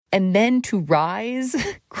and then to rise,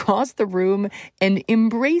 cross the room, and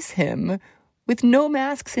embrace him with no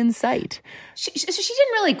masks in sight. She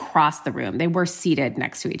didn't really cross the room. They were seated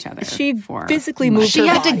next to each other. She physically moved her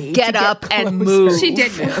body. She had to get up and move. She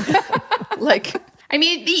did move. I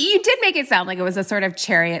mean, you did make it sound like it was a sort of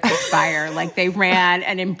chariot of fire. Like they ran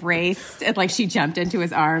and embraced, and like she jumped into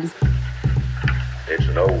his arms. It's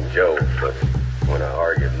an old joke, but when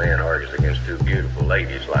a man argues against two beautiful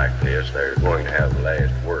ladies like this, they're going to have the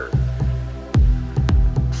last word.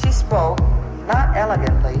 She spoke, not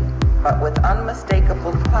elegantly, but with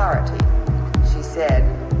unmistakable clarity. She said,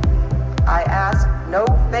 "I ask no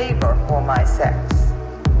favor for my sex.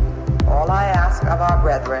 All I ask of our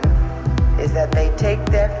brethren is that they take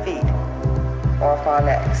their feet off our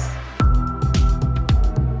necks."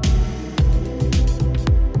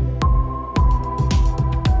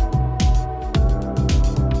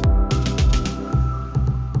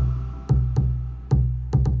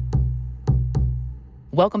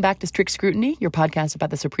 Welcome back to Strict Scrutiny, your podcast about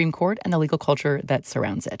the Supreme Court and the legal culture that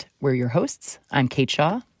surrounds it. We're your hosts. I'm Kate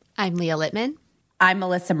Shaw. I'm Leah Littman. I'm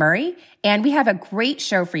Melissa Murray, and we have a great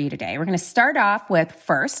show for you today. We're going to start off with,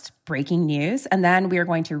 first, breaking news, and then we are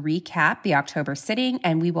going to recap the October sitting,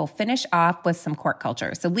 and we will finish off with some court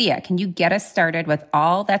culture. So, Leah, can you get us started with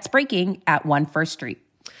all that's breaking at 1 First Street?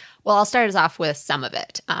 Well, I'll start us off with some of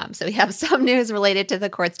it. So we have some news related to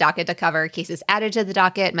the court's docket to cover, cases added to the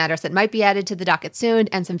docket, matters that might be added to the docket soon,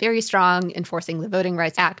 and some very strong enforcing the Voting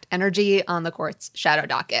Rights Act energy on the court's shadow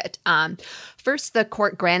docket. First, the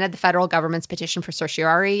court granted the federal government's petition for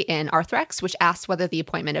certiorari in Arthrex, which asks whether the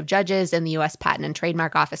appointment of judges in the U.S. Patent and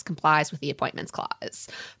Trademark Office complies with the Appointments Clause.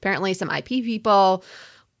 Apparently, some IP people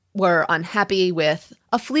were unhappy with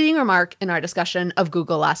a fleeting remark in our discussion of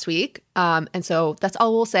Google last week. And so that's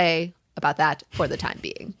all we'll say about that for the time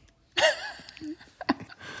being.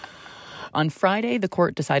 On Friday, the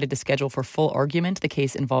court decided to schedule for full argument the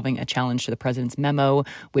case involving a challenge to the president's memo,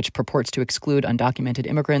 which purports to exclude undocumented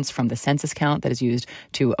immigrants from the census count that is used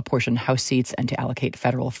to apportion House seats and to allocate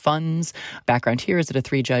federal funds. Background here is that a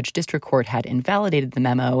 3-judge district court had invalidated the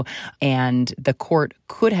memo, and the court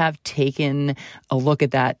could have taken a look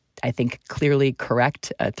at that, I think, clearly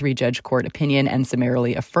correct 3-judge court opinion and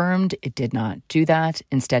summarily affirmed. It did not do that.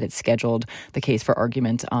 Instead, it scheduled the case for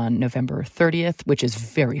argument on November 30th, which is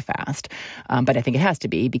very fast. But I think it has to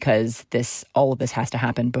be because all of this has to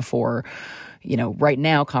happen before, right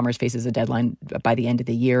now, Commerce faces a deadline by the end of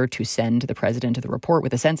the year to send the president the report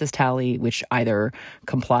with a census tally, which either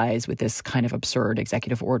complies with this kind of absurd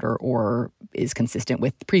executive order or is consistent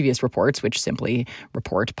with previous reports, which simply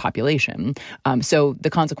report population. So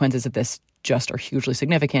the consequences of this just are hugely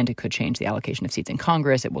significant. It could change the allocation of seats in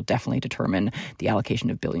Congress. It will definitely determine the allocation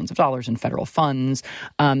of billions of dollars in federal funds.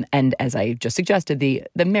 And as I just suggested,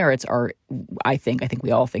 the merits are, I think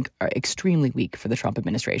we all think, are extremely weak for the Trump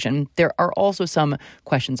administration. There are also some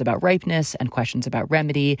questions about ripeness and questions about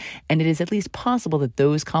remedy, and it is at least possible that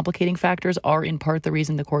those complicating factors are in part the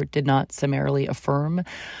reason the court did not summarily affirm.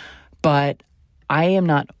 But I am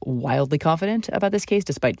not wildly confident about this case,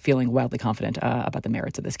 despite feeling wildly confident about the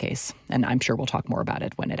merits of this case. And I'm sure we'll talk more about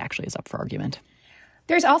it when it actually is up for argument.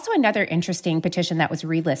 There's also another interesting petition that was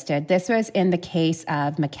relisted. This was in the case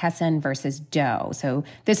of McKesson versus Doe. So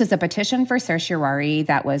this is a petition for certiorari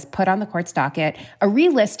that was put on the court's docket. A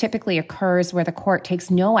relist typically occurs where the court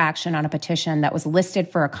takes no action on a petition that was listed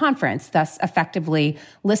for a conference, thus effectively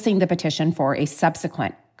listing the petition for a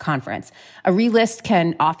subsequent conference. A relist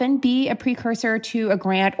can often be a precursor to a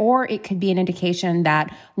grant, or it could be an indication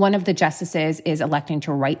that one of the justices is electing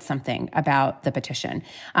to write something about the petition.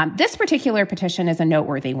 This particular petition is a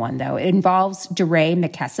noteworthy one, though. It involves DeRay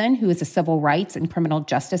McKesson, who is a civil rights and criminal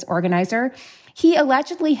justice organizer. He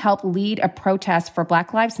allegedly helped lead a protest for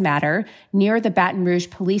Black Lives Matter near the Baton Rouge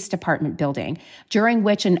Police Department building, during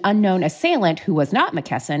which an unknown assailant, who was not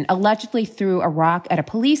McKesson, allegedly threw a rock at a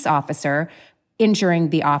police officer, injuring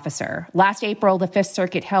the officer. Last April, the Fifth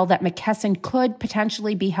Circuit held that McKesson could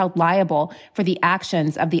potentially be held liable for the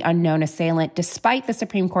actions of the unknown assailant, despite the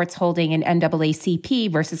Supreme Court's holding in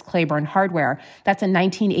NAACP versus Claiborne Hardware. That's a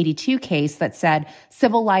 1982 case that said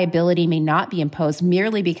civil liability may not be imposed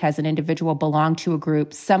merely because an individual belonged to a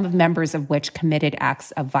group, some of members of which committed acts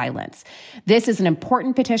of violence. This is an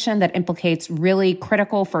important petition that implicates really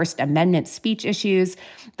critical First Amendment speech issues.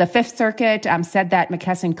 The Fifth Circuit said that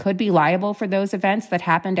McKesson could be liable for those events that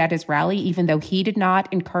happened at his rally, even though he did not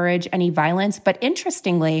encourage any violence. But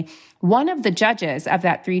interestingly, One of the judges of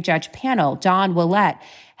that 3-judge panel, Don Willett,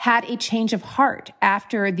 had a change of heart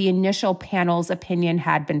after the initial panel's opinion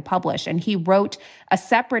had been published. And he wrote a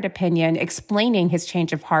separate opinion explaining his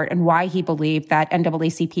change of heart and why he believed that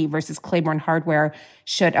NAACP versus Claiborne Hardware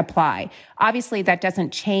should apply. Obviously, that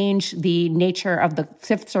doesn't change the nature of the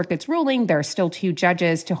Fifth Circuit's ruling. There are still 2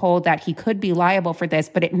 judges to hold that he could be liable for this,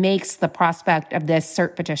 but it makes the prospect of this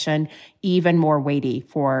cert petition even more weighty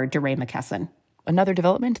for DeRay McKesson. Another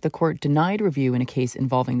development, the court denied review in a case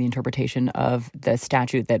involving the interpretation of the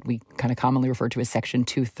statute that we kind of commonly refer to as Section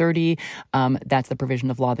 230. That's the provision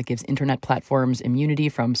of law that gives internet platforms immunity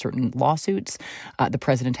from certain lawsuits. The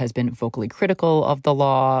president has been vocally critical of the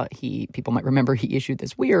law. People might remember he issued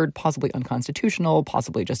this weird, possibly unconstitutional,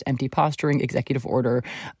 possibly just empty posturing executive order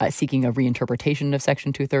seeking a reinterpretation of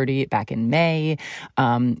Section 230 back in May.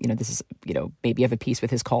 This is, maybe of a piece with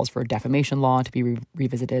his calls for defamation law to be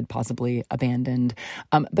revisited, possibly abandoned.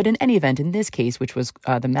 But in any event, in this case, which was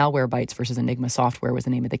the Malwarebytes versus Enigma Software was the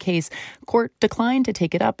name of the case, court declined to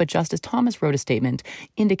take it up, but Justice Thomas wrote a statement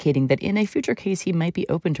indicating that in a future case, he might be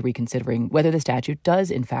open to reconsidering whether the statute does,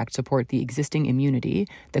 in fact, support the existing immunity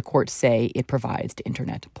the courts say it provides to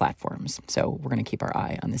internet platforms. So we're going to keep our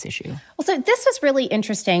eye on this issue. Well, so this was really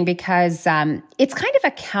interesting because it's kind of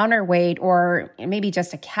a counterweight or maybe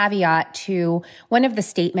just a caveat to one of the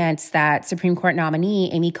statements that Supreme Court nominee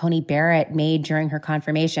Amy Coney Barrett made during her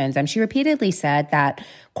confirmations. She repeatedly said that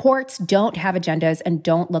courts don't have agendas and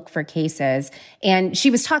don't look for cases. And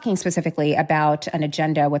she was talking specifically about an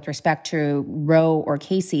agenda with respect to Roe or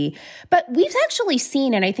Casey. But we've actually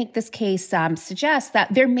seen, and I think this case suggests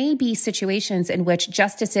that there may be situations in which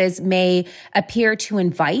justices may appear to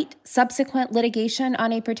invite subsequent litigation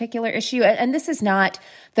on a particular issue. And this is not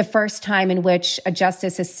the first time in which a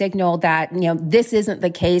justice has signaled that, this isn't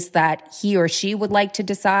the case that he or she would like to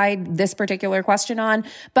decide this particular question on,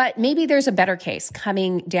 but maybe there's a better case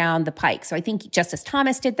coming down the pike. So I think Justice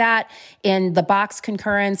Thomas did that in the Box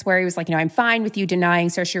concurrence where he was like, I'm fine with you denying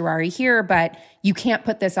certiorari here, but you can't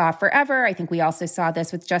put this off forever. I think we also saw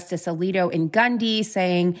this with Justice Alito in Gundy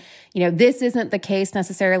saying, this isn't the case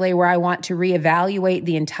necessarily where I want to reevaluate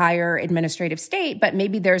the entire administrative state, but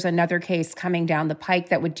maybe there's another case coming down the pike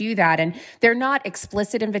that would do that. And they're not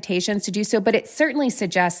explicit invitations to do so, but it certainly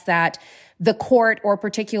suggests that the court or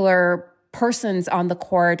particular persons on the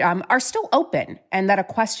court are still open and that a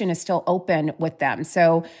question is still open with them.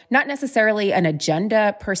 So not necessarily an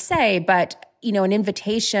agenda per se, but an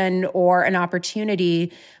invitation or an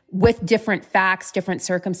opportunity with different facts, different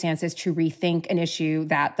circumstances to rethink an issue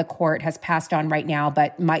that the court has passed on right now,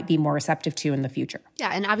 but might be more receptive to in the future. Yeah,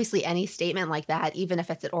 and obviously any statement like that, even if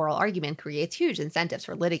it's an oral argument, creates huge incentives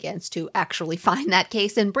for litigants to actually find that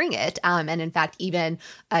case and bring it. And in fact, even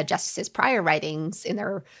justices' prior writings in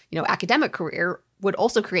their academic career would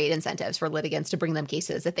also create incentives for litigants to bring them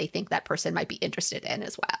cases that they think that person might be interested in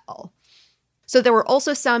as well. So there were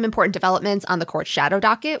also some important developments on the court's shadow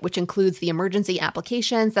docket, which includes the emergency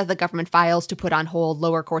applications that the government files to put on hold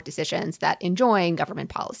lower court decisions that enjoin government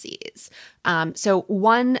policies. So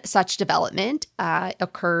one such development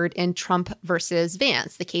occurred in Trump versus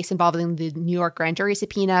Vance, the case involving the New York grand jury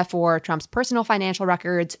subpoena for Trump's personal financial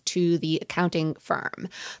records to the accounting firm.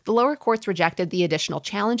 The lower courts rejected the additional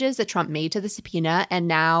challenges that Trump made to the subpoena, and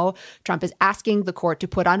now Trump is asking the court to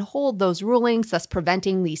put on hold those rulings, thus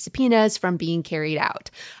preventing the subpoenas from being carried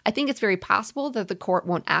out. I think it's very possible that the court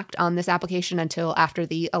won't act on this application until after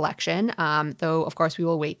the election, though, of course, we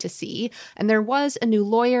will wait to see. And there was a new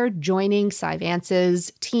lawyer joining Cy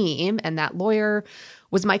Vance's team, and that lawyer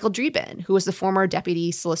was Michael Dreeben, who was the former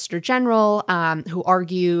Deputy Solicitor General, who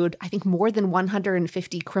argued, I think, more than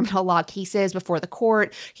 150 criminal law cases before the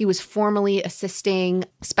court. He was formerly assisting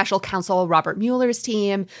special counsel Robert Mueller's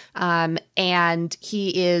team, and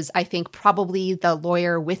he is, I think, probably the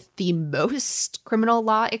lawyer with the most criminal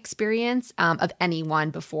law experience of anyone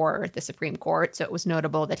before the Supreme Court. So it was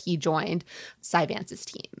notable that he joined Cy Vance's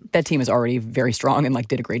team. That team is already very strong and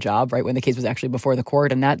did a great job, right, when the case was actually before the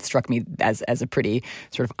court. And that struck me as a pretty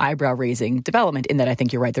sort of eyebrow-raising development in that I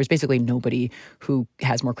think you're right. There's basically nobody who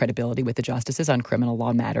has more credibility with the justices on criminal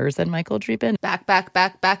law matters than Michael Dreeben.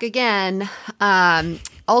 Back again.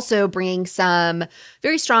 Also bringing some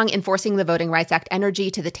very strong Enforcing the Voting Rights Act energy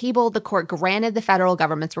to the table, the court granted the federal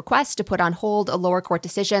government's request to put on hold a lower court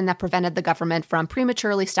decision that prevented the government from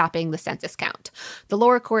prematurely stopping the census count. The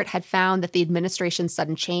lower court had found that the administration's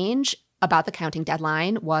sudden change about the counting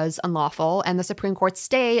deadline was unlawful, and the Supreme Court's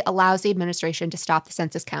stay allows the administration to stop the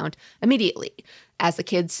census count immediately. As the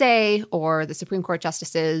kids say, or the Supreme Court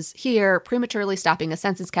justices here, prematurely stopping a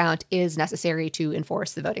census count is necessary to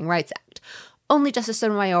enforce the Voting Rights Act. Only Justice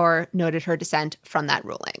Sotomayor noted her dissent from that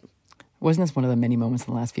ruling. Wasn't this one of the many moments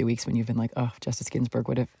in the last few weeks when you've been like, oh, Justice Ginsburg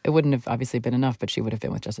it wouldn't have obviously been enough, but she would have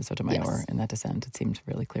been with Justice Sotomayor in that dissent. It seemed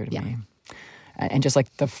really clear to me. And just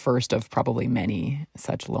like the first of probably many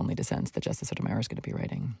such lonely dissents that Justice Sotomayor is going to be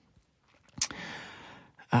writing.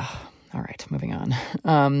 All right, moving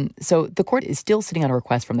on. So the court is still sitting on a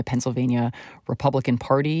request from the Pennsylvania Republican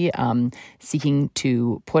Party seeking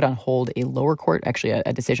to put on hold a lower court, actually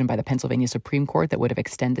a decision by the Pennsylvania Supreme Court that would have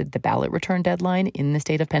extended the ballot return deadline in the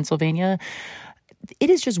state of Pennsylvania.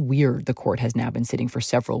 It is just weird the court has now been sitting for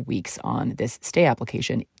several weeks on this stay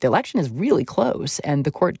application. The election is really close, and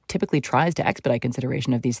the court typically tries to expedite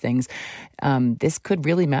consideration of these things. This could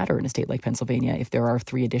really matter in a state like Pennsylvania if there are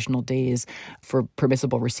 3 additional days for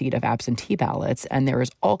permissible receipt of absentee ballots. And there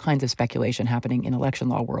is all kinds of speculation happening in election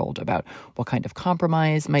law world about what kind of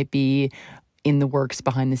compromise might be in the works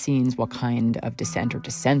behind the scenes, what kind of dissent or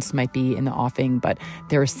dissents might be in the offing, but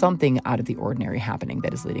there is something out of the ordinary happening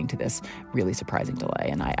that is leading to this really surprising delay.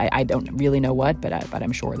 And I don't really know what, but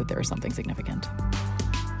I'm sure that there is something significant.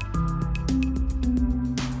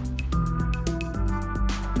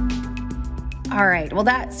 All right. Well,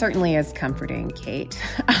 that certainly is comforting, Kate.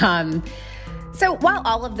 So while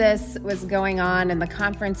all of this was going on in the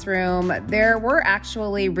conference room, there were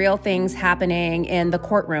actually real things happening in the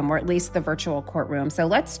courtroom, or at least the virtual courtroom. So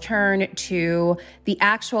let's turn to the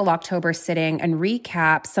actual October sitting and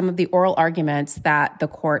recap some of the oral arguments that the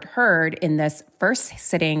court heard in this first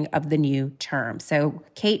sitting of the new term. So,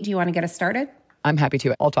 Kate, do you want to get us started? I'm happy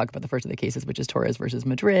to. I'll talk about the first of the cases, which is Torres versus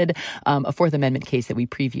Madrid, a Fourth Amendment case that we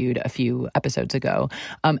previewed a few episodes ago.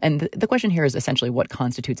 And the question here is essentially what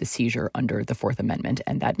constitutes a seizure under the Fourth Amendment.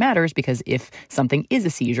 And that matters because if something is a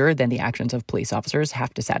seizure, then the actions of police officers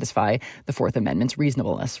have to satisfy the Fourth Amendment's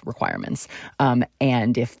reasonableness requirements.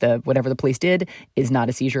 And if whatever the police did is not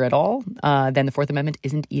a seizure at all, then the Fourth Amendment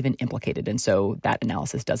isn't even implicated. And so that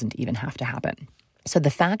analysis doesn't even have to happen. So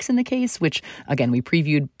the facts in the case, which, again, we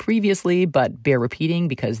previewed previously, but bear repeating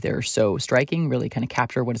because they're so striking, really kind of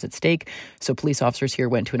capture what is at stake. So police officers here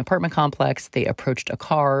went to an apartment complex. They approached a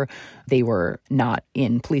car. They were not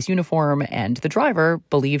in police uniform, and the driver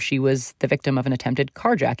believed she was the victim of an attempted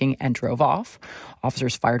carjacking and drove off.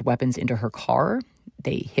 Officers fired weapons into her car.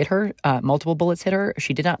 They hit her. Multiple bullets hit her.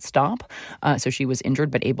 She did not stop. So she was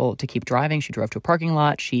injured but able to keep driving. She drove to a parking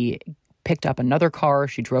lot. She picked up another car.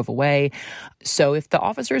 She drove away. So if the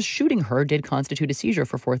officers shooting her did constitute a seizure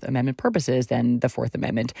for Fourth Amendment purposes, then the Fourth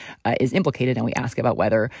Amendment is implicated, and we ask about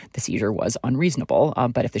whether the seizure was unreasonable.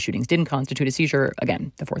 But if the shootings didn't constitute a seizure,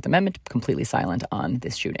 again, the Fourth Amendment completely silent on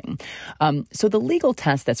this shooting. So the legal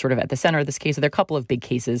test that's sort of at the center of this case, so there are a couple of big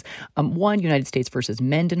cases. One, United States versus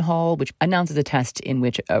Mendenhall, which announces a test in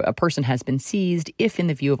which a person has been seized if, in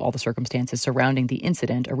the view of all the circumstances surrounding the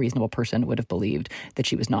incident, a reasonable person would have believed that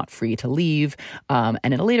she was not free to leave. And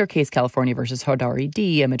in a later case, California versus Hodari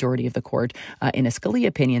D., a majority of the court, in a Scalia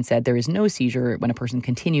opinion, said there is no seizure when a person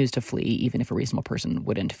continues to flee, even if a reasonable person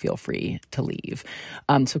wouldn't feel free to leave.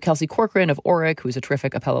 So Kelsey Corcoran of Orrick, who's a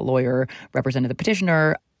terrific appellate lawyer, represented the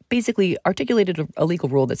petitioner, basically articulated a legal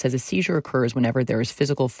rule that says a seizure occurs whenever there is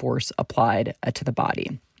physical force applied to the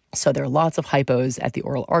body. So there are lots of hypos at the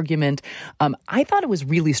oral argument. I thought it was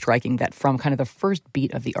really striking that from kind of the first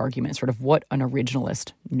beat of the argument, sort of what an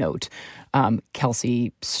originalist note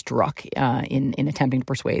Kelsey struck in attempting to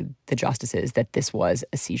persuade the justices that this was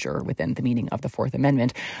a seizure within the meaning of the Fourth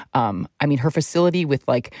Amendment. I mean, her facility with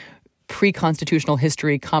pre-constitutional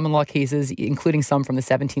history, common law cases, including some from the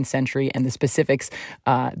 17th century and the specifics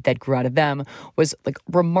that grew out of them, was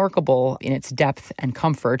remarkable in its depth and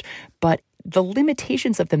comfort. But the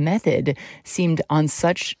limitations of the method seemed on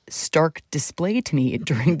such stark display to me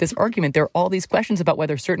during this argument. There are all these questions about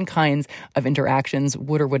whether certain kinds of interactions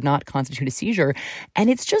would or would not constitute a seizure. And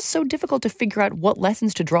it's just so difficult to figure out what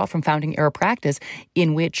lessons to draw from founding era practice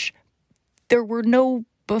in which there were no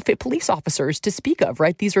police officers to speak of,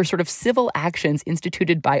 right? These are sort of civil actions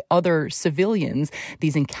instituted by other civilians,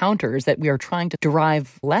 these encounters that we are trying to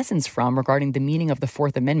derive lessons from regarding the meaning of the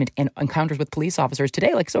Fourth Amendment and encounters with police officers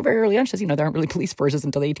today. So very early on, she says, there aren't really police forces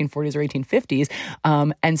until the 1840s or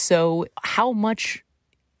 1850s. And so how much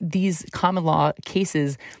these common law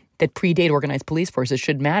cases that predate organized police forces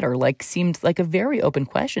should matter, seemed like a very open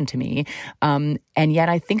question to me. And yet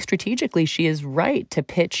I think strategically she is right to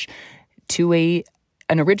pitch to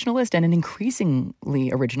an originalist and an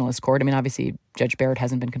increasingly originalist court. I mean, obviously, Judge Barrett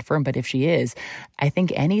hasn't been confirmed, but if she is, I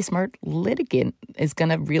think any smart litigant is going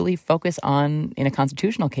to really focus on, in a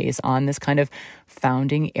constitutional case, on this kind of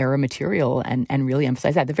founding era material and really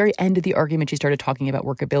emphasize that. At the very end of the argument, she started talking about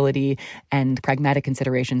workability and pragmatic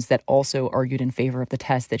considerations that also argued in favor of the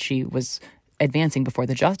test that she was advancing before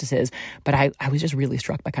the justices. But I was just really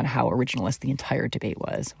struck by kind of how originalist the entire debate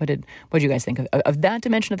was. What did you guys think of that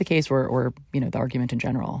dimension of the case, or the argument in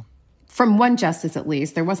general? From one justice, at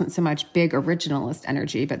least, there wasn't so much big originalist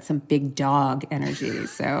energy, but some big dog energy.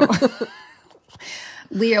 So,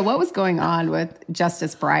 Leah, what was going on with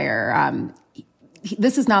Justice Breyer?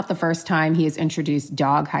 This is not the first time he has introduced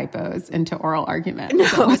dog hypos into oral argument.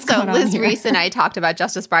 No, so Liz Reese and I talked about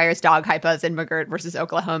Justice Breyer's dog hypos in McGirt versus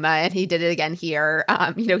Oklahoma, and he did it again here.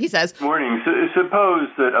 He says, Morning. Suppose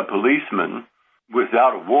that a policeman,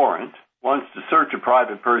 without a warrant, wants to search a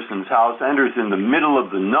private person's house, enters in the middle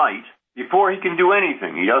of the night. Before he can do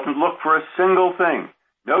anything, he doesn't look for a single thing.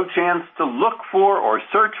 No chance to look for or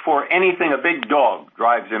search for anything. A big dog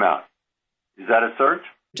drives him out. Is that a search?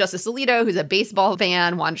 Justice Alito, who's a baseball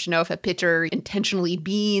fan, wanted to know if a pitcher intentionally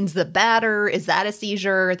beans the batter. Is that a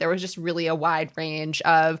seizure? There was just really a wide range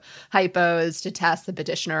of hypos to test the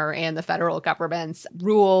petitioner and the federal government's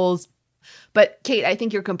rules. But Kate, I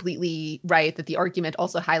think you're completely right that the argument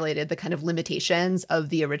also highlighted the kind of limitations of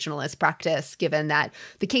the originalist practice, given that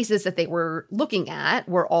the cases that they were looking at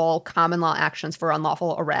were all common law actions for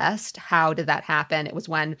unlawful arrest. How did that happen? It was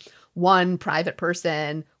when one private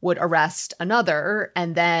person would arrest another,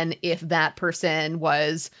 and then if that person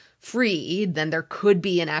was freed, then there could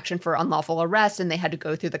be an action for unlawful arrest, and they had to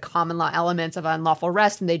go through the common law elements of unlawful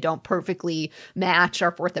arrest, and they don't perfectly match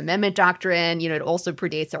our Fourth Amendment doctrine. It also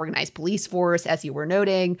predates the organized police force, as you were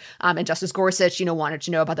noting. And Justice Gorsuch, wanted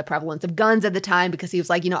to know about the prevalence of guns at the time, because he was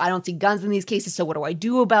like, I don't see guns in these cases, so what do I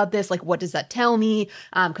do about this? Like, what does that tell me?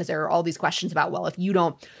 Because there are all these questions about, well, if you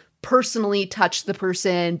don't personally touch the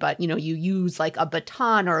person, but, you use like a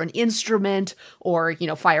baton or an instrument, or,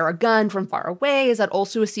 fire a gun from far away, is that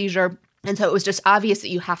also a seizure? And so it was just obvious that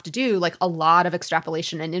you have to do like a lot of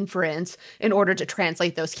extrapolation and inference in order to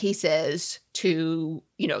translate those cases to,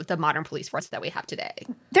 the modern police force that we have today.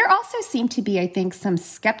 There also seemed to be, I think, some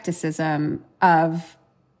skepticism of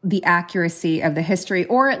the accuracy of the history,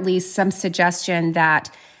 or at least some suggestion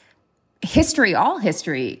that all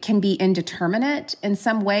history can be indeterminate in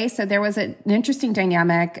some way. So there was an interesting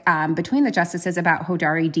dynamic between the justices about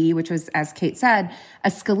Hodari D, which was, as Kate said, a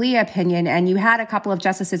Scalia opinion. And you had a couple of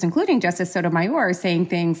justices, including Justice Sotomayor, saying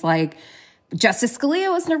things like, Justice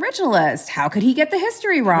Scalia was an originalist. How could he get the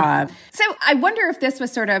history wrong? So I wonder if this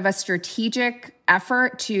was sort of a strategic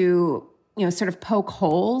effort to sort of poke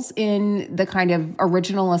holes in the kind of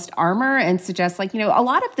originalist armor and suggest like, a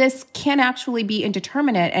lot of this can actually be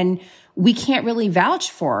indeterminate, and we can't really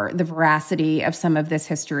vouch for the veracity of some of this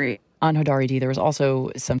history. On Hodari D, there was also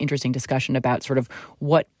some interesting discussion about sort of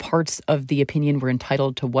what parts of the opinion were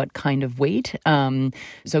entitled to what kind of weight.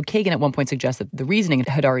 So Kagan at one point suggests that the reasoning of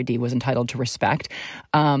Hodari D was entitled to respect.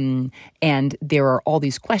 And there are all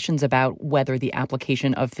these questions about whether the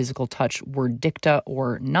application of physical touch were dicta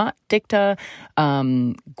or not dicta.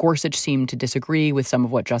 Gorsuch seemed to disagree with some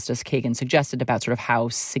of what Justice Kagan suggested about sort of how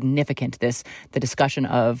significant the discussion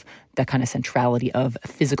of the kind of centrality of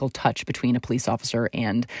physical touch between a police officer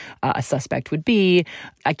and a suspect would be.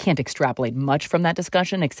 I can't extrapolate much from that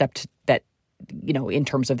discussion, except that, in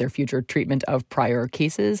terms of their future treatment of prior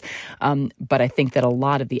cases. But I think that a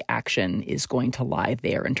lot of the action is going to lie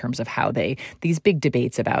there in terms of how these big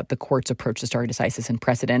debates about the court's approach to stare decisis and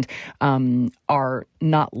precedent are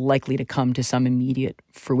not likely to come to some immediate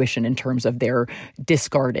fruition in terms of their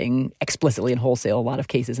discarding explicitly and wholesale a lot of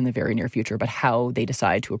cases in the very near future. But how they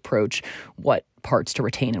decide to approach what parts to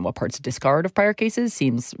retain and what parts to discard of prior cases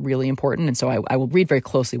seems really important. And so I will read very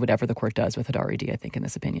closely whatever the court does with Hodari D, I think, in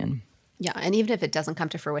this opinion. Yeah, and even if it doesn't come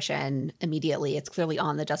to fruition immediately, it's clearly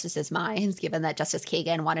on the justices' minds, given that Justice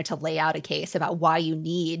Kagan wanted to lay out a case about why you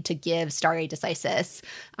need to give stare decisis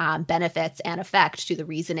benefits and effect to the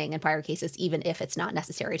reasoning in prior cases, even if it's not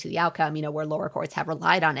necessary to the outcome, where lower courts have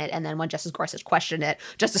relied on it. And then when Justice Gorsuch questioned it,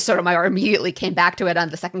 Justice Sotomayor immediately came back to it on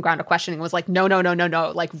the second round of questioning and was like, no,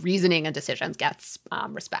 like reasoning and decisions gets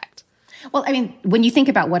respect. Well, I mean, when you think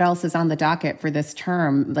about what else is on the docket for this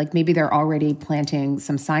term, like maybe they're already planting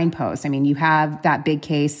some signposts. I mean, you have that big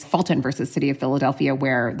case, Fulton versus City of Philadelphia,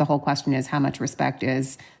 where the whole question is how much respect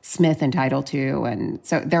is Smith entitled to? And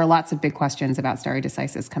so there are lots of big questions about stare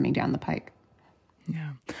decisis coming down the pike.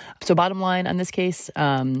 Yeah. So bottom line on this case,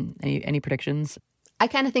 any predictions? I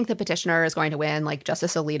kind of think the petitioner is going to win. Like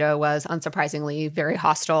Justice Alito was unsurprisingly very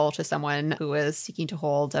hostile to someone who was seeking to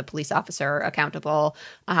hold a police officer accountable.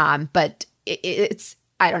 But it's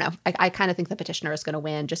I don't know. I kind of think the petitioner is going to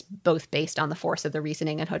win, just both based on the force of the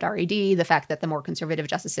reasoning in Hodari D, the fact that the more conservative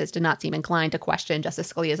justices did not seem inclined to question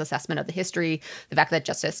Justice Scalia's assessment of the history, the fact that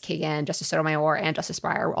Justice Kagan, Justice Sotomayor, and Justice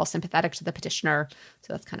Breyer were all sympathetic to the petitioner.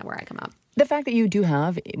 So that's kind of where I come out. The fact that you do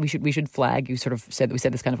have, we should flag, you sort of said, we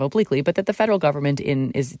said this kind of obliquely, but that the federal government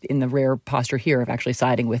is in the rare posture here of actually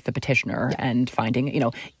siding with the petitioner and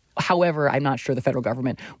finding, however, I'm not sure the federal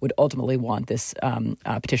government would ultimately want this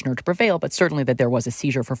petitioner to prevail, but certainly that there was a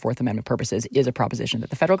seizure for Fourth Amendment purposes is a proposition that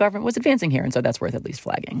the federal government was advancing here, and so that's worth at least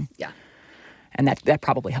flagging. Yeah. And that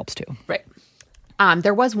probably helps too. Right.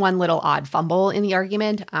 There was one little odd fumble in the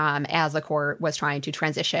argument as the court was trying to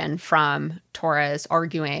transition from Torres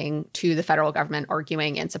arguing to the federal government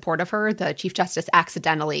arguing in support of her. The Chief Justice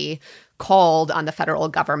accidentally called on the federal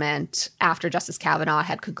government after Justice Kavanaugh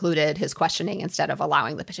had concluded his questioning instead of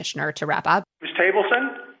allowing the petitioner to wrap up. Ms.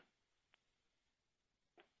 Tableson?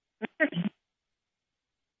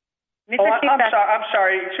 I'm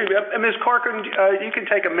sorry. Excuse me. Ms. Corcoran, you can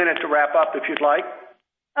take a minute to wrap up if you'd like.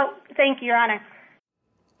 Oh, thank you, Your Honor.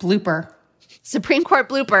 Blooper. Supreme Court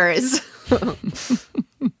bloopers.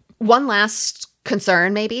 One last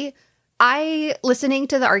concern, maybe. Listening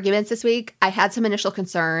to the arguments this week, I had some initial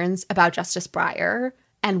concerns about Justice Breyer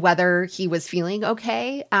and whether he was feeling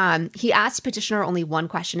okay. He asked petitioner only one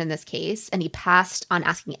question in this case, and he passed on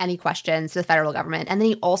asking any questions to the federal government. And then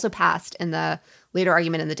he also passed in the later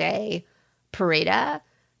argument in the day, Pareda.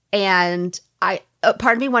 And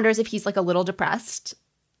part of me wonders if he's like a little depressed,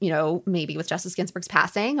 maybe with Justice Ginsburg's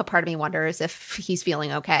passing. A part of me wonders if he's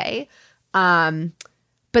feeling okay.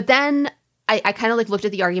 But then I kind of like looked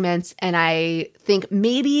at the arguments and I think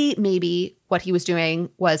maybe what he was doing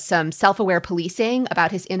was some self-aware policing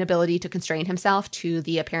about his inability to constrain himself to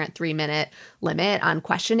the apparent 3-minute limit on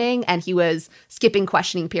questioning. And he was skipping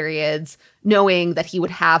questioning periods, knowing that he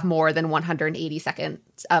would have more than 180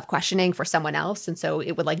 seconds of questioning for someone else. And so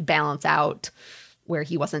it would like balance out where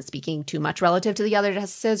he wasn't speaking too much relative to the other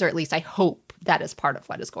justices, or at least I hope that is part of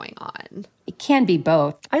what is going on. It can be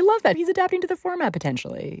both. I love that. He's adapting to the format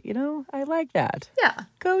potentially. I like that. Yeah.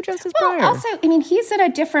 Go Justice Breyer. Also, he's in a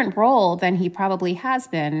different role than he probably has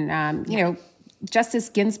been. Justice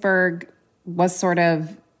Ginsburg was sort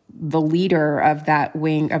of the leader of that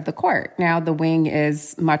wing of the court. Now the wing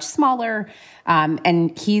is much smaller,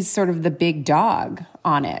 and he's sort of the big dog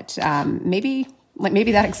on it. Maybe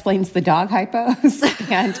that explains the dog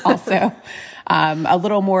hypos and also a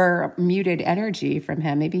little more muted energy from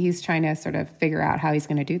him. Maybe he's trying to sort of figure out how he's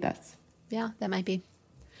going to do this. Yeah, that might be.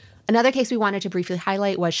 Another case we wanted to briefly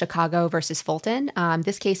highlight was Chicago versus Fulton.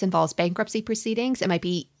 This case involves bankruptcy proceedings. It might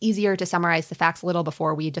be easier to summarize the facts a little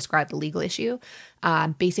before we describe the legal issue.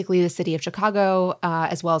 Basically, the city of Chicago,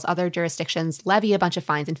 as well as other jurisdictions, levy a bunch of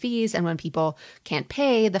fines and fees. And when people can't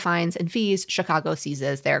pay the fines and fees, Chicago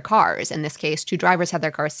seizes their cars. In this case, 2 drivers had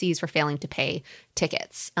their cars seized for failing to pay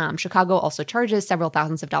tickets. Chicago also charges several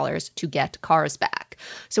thousands of dollars to get cars back.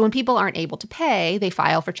 So when people aren't able to pay, they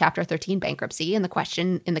file for Chapter 13 bankruptcy. And the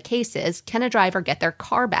question in the case is, can a driver get their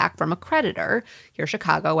car back from a creditor here in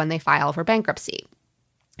Chicago when they file for bankruptcy?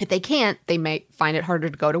 If they can't, they might find it harder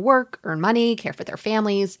to go to work, earn money, care for their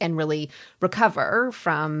families, and really recover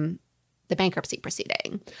from the bankruptcy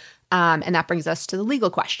proceeding. And that brings us to the legal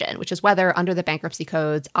question, which is whether under the bankruptcy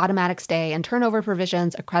code's automatic stay and turnover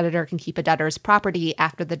provisions, a creditor can keep a debtor's property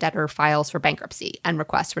after the debtor files for bankruptcy and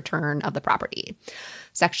requests return of the property.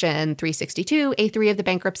 Section 362A3 of the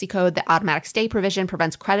Bankruptcy Code, the automatic stay provision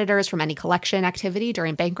prevents creditors from any collection activity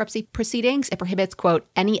during bankruptcy proceedings. It prohibits, quote,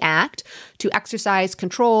 any act to exercise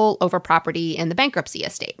control over property in the bankruptcy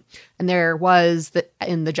estate. And there was,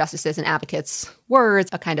 in the justices and advocates' words,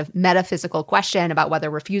 a kind of metaphysical question about whether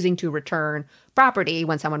refusing to return property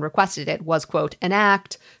when someone requested it was, quote, an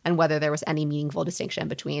act, and whether there was any meaningful distinction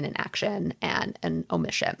between an action and an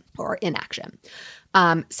omission or inaction.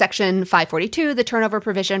 Section 542, the turnover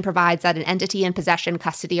provision, provides that an entity in possession,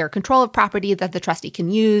 custody, or control of property that the trustee can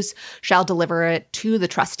use shall deliver it to the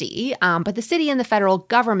trustee. But the city and the federal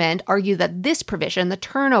government argue that this provision, the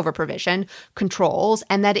turnover provision, controls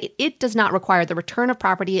and that it does not require the return of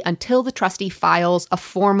property until the trustee files a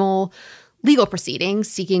formal legal proceedings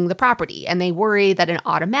seeking the property. And they worry that an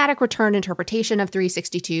automatic return interpretation of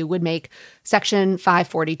 362 would make Section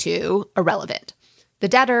 542 irrelevant. The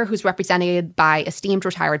debtor, who's represented by esteemed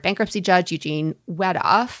retired bankruptcy judge Eugene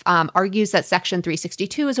Wedoff, argues that Section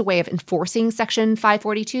 362 is a way of enforcing Section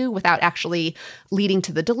 542 without actually leading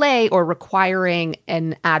to the delay or requiring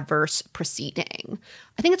an adverse proceeding.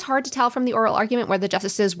 I think it's hard to tell from the oral argument where the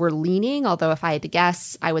justices were leaning, although if I had to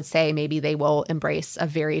guess, I would say maybe they will embrace a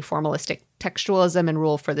very formalistic textualism and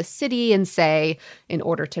rule for the city and say, in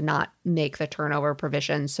order to not make the turnover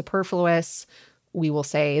provision superfluous, we will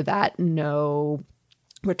say that no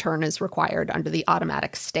return is required under the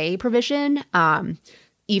automatic stay provision,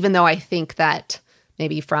 even though I think that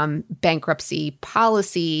maybe from bankruptcy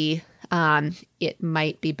policy, it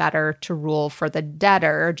might be better to rule for the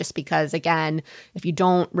debtor just because, again, if you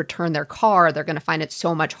don't return their car, they're going to find it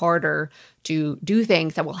so much harder to do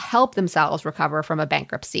things that will help themselves recover from a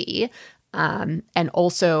bankruptcy. And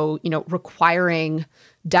also, requiring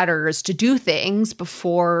debtors to do things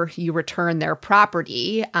before you return their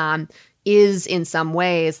property is in some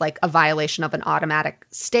ways like a violation of an automatic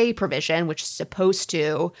stay provision, which is supposed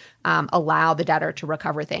to allow the debtor to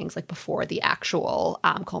recover things like before the actual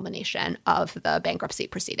culmination of the bankruptcy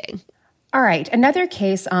proceeding. All right. Another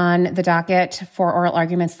case on the docket for oral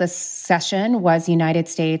arguments this session was United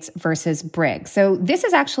States versus Briggs. So this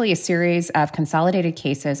is actually a series of consolidated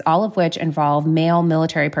cases, all of which involve male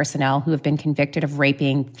military personnel who have been convicted of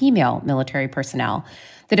raping female military personnel.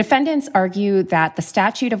 The defendants argue that the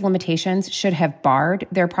statute of limitations should have barred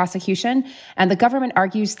their prosecution, and the government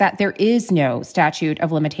argues that there is no statute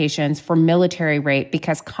of limitations for military rape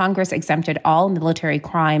because Congress exempted all military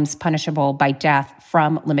crimes punishable by death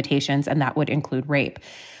from limitations, and that would include rape.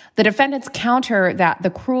 The defendants counter that the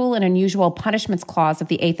cruel and unusual punishments clause of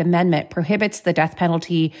the Eighth Amendment prohibits the death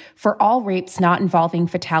penalty for all rapes not involving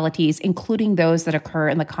fatalities, including those that occur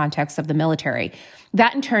in the context of the military.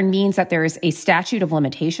 That in turn means that there is a statute of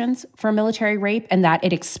limitations for military rape and that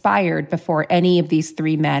it expired before any of these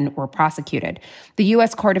three men were prosecuted. The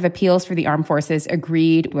U.S. Court of Appeals for the Armed Forces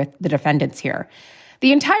agreed with the defendants here.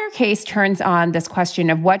 The entire case turns on this question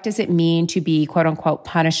of what does it mean to be, quote unquote,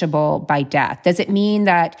 punishable by death? Does it mean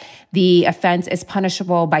that the offense is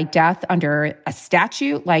punishable by death under a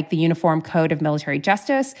statute like the Uniform Code of Military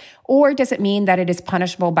Justice? Or does it mean that it is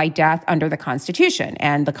punishable by death under the Constitution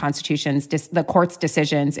and the court's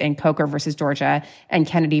decisions in Coker versus Georgia and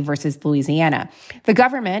Kennedy versus Louisiana? The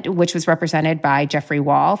government, which was represented by Jeffrey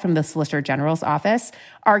Wall from the Solicitor General's office,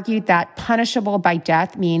 argued that punishable by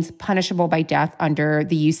death means punishable by death under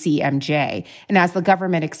the UCMJ. And as the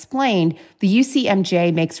government explained, the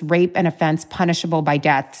UCMJ makes rape an offense punishable by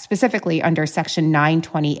death, specifically under Section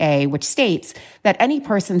 920A, which states that any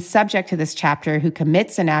person subject to this chapter who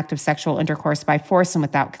commits an act of sexual intercourse by force and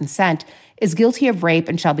without consent is guilty of rape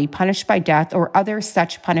and shall be punished by death or other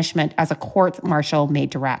such punishment as a court-martial may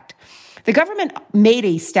direct. The government made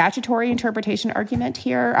a statutory interpretation argument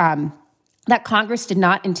here that Congress did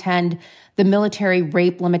not intend the military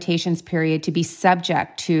rape limitations period to be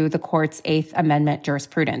subject to the court's Eighth Amendment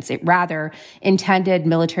jurisprudence. It rather intended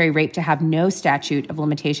military rape to have no statute of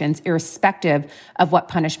limitations, irrespective of what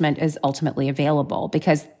punishment is ultimately available,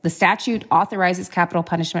 because the statute authorizes capital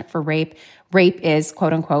punishment for rape. Rape is,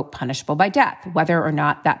 quote unquote, punishable by death, whether or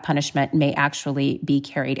not that punishment may actually be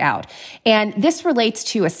carried out. And this relates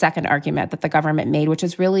to a second argument that the government made, which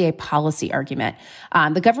is really a policy argument.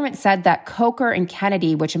 The government said that Coker and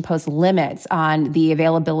Kennedy, which imposed limits on the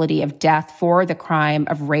availability of death for the crime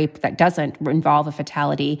of rape that doesn't involve a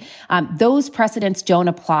fatality, those precedents don't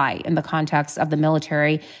apply in the context of the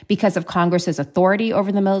military because of Congress's authority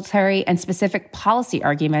over the military and specific policy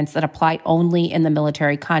arguments that apply only in the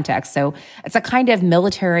military context. So it's a kind of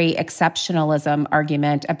military exceptionalism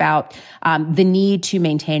argument about the need to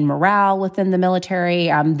maintain morale within the military,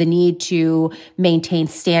 the need to maintain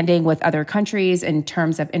standing with other countries in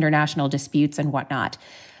terms of international disputes and whatnot.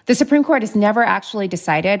 The Supreme Court has never actually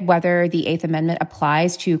decided whether the Eighth Amendment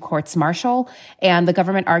applies to courts martial, and the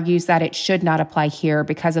government argues that it should not apply here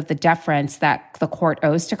because of the deference that the court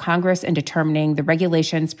owes to Congress in determining the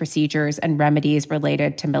regulations, procedures, and remedies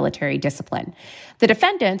related to military discipline. The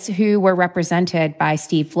defendants, who were represented by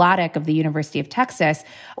Steve Vladeck of the University of Texas,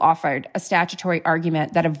 offered a statutory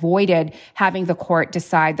argument that avoided having the court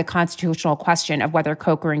decide the constitutional question of whether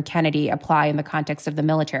Coker and Kennedy apply in the context of the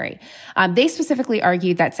military. They specifically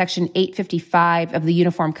argued that Section 855 of the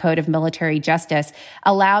Uniform Code of Military Justice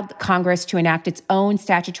allowed Congress to enact its own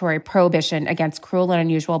statutory prohibition against cruel and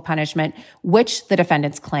unusual punishment, which the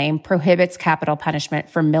defendants claim prohibits capital punishment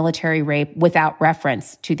for military rape without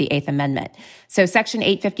reference to the Eighth Amendment. So Section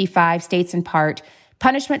 855 states in part,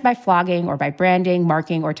 Punishment by flogging or by branding,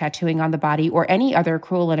 marking, or tattooing on the body, or any other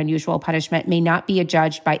cruel and unusual punishment may not be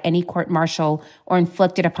adjudged by any court-martial or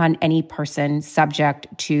inflicted upon any person subject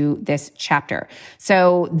to this chapter.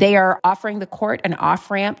 So they are offering the court an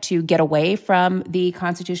off-ramp to get away from the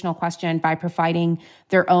constitutional question by providing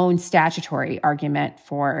their own statutory argument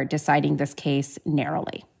for deciding this case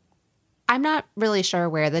narrowly. I'm not really sure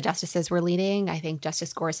where the justices were leaning. I think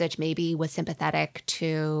Justice Gorsuch maybe was sympathetic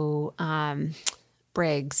to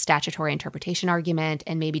Briggs' statutory interpretation argument,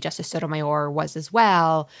 and maybe Justice Sotomayor was as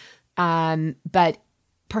well. But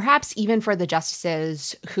perhaps even for the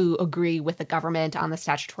justices who agree with the government on the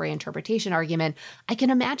statutory interpretation argument, I can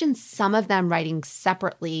imagine some of them writing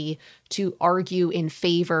separately to argue in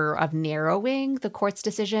favor of narrowing the court's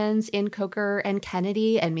decisions in Coker and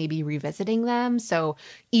Kennedy and maybe revisiting them. So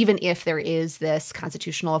even if there is this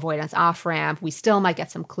constitutional avoidance off-ramp, we still might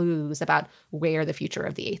get some clues about where the future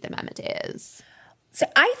of the Eighth Amendment is. So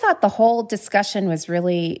I thought the whole discussion was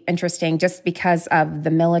really interesting just because of the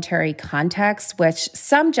military context, which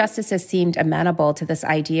some justices seemed amenable to this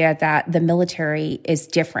idea that the military is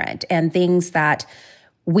different and things that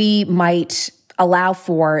we might allow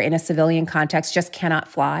for in a civilian context just cannot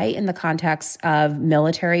fly in the context of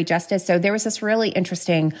military justice. So there was this really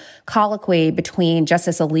interesting colloquy between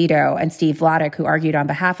Justice Alito and Steve Vladeck, who argued on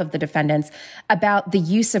behalf of the defendants, about the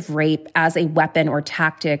use of rape as a weapon or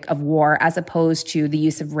tactic of war as opposed to the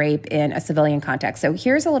use of rape in a civilian context. So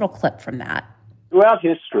here's a little clip from that. Throughout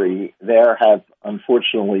history, there have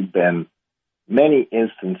unfortunately been many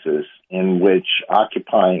instances in which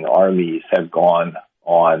occupying armies have gone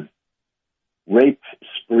on rape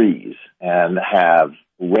sprees and have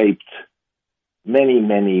raped many,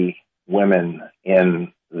 many women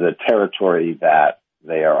in the territory that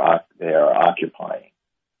they are occupying.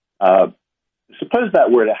 Suppose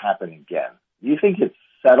that were to happen again. Do you think it's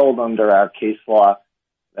settled under our case law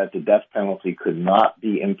that the death penalty could not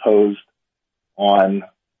be imposed on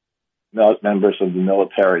members of the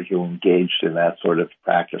military who engaged in that sort of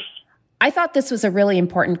practice? I thought this was a really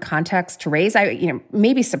important context to raise. I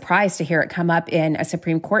may be surprised to hear it come up in a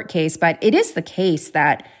Supreme Court case, but it is the case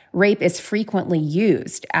that rape is frequently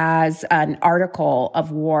used as an article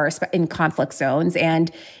of war in conflict zones.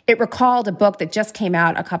 And it recalled a book that just came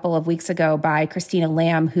out a couple of weeks ago by Christina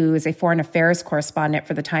Lamb, who is a foreign affairs correspondent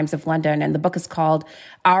for the Times of London. And the book is called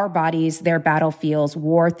Our Bodies, Their Battlefields,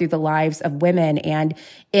 War Through the Lives of Women. And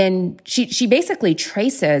she basically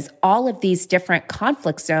traces all of these different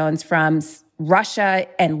conflict zones from Russia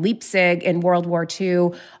and Leipzig in World War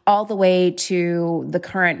II, all the way to the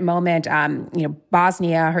current moment,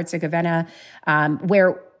 Bosnia, Herzegovina,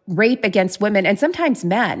 where rape against women and sometimes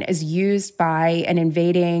men is used by an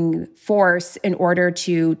invading force in order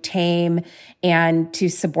to tame and to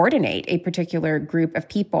subordinate a particular group of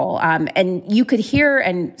people. And you could hear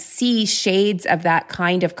and see shades of that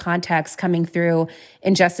kind of context coming through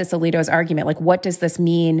in Justice Alito's argument. Like, what does this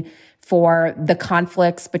mean for the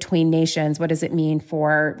conflicts between nations? What does it mean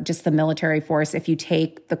for just the military force if you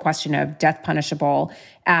take the question of death punishable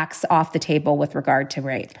acts off the table with regard to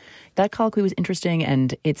rape? That colloquy was interesting,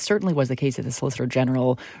 and it certainly was the case that the Solicitor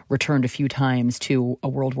General returned a few times to a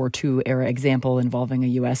World War II era example involving a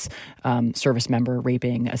U.S. Service member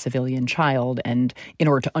raping a civilian child, and in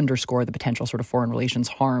order to underscore the potential sort of foreign relations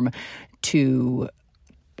harm to,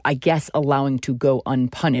 I guess, allowing to go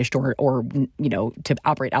unpunished or to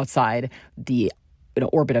operate outside the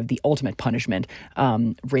orbit of the ultimate punishment,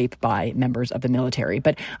 rape by members of the military.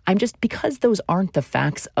 But I'm just, because those aren't the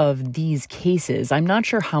facts of these cases, I'm not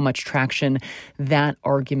sure how much traction that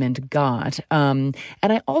argument got. And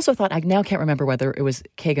I also thought, I now can't remember whether it was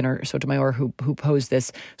Kagan or Sotomayor who posed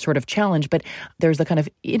this sort of challenge, but there's the kind of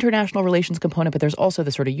international relations component, but there's also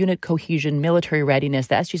the sort of unit cohesion, military readiness.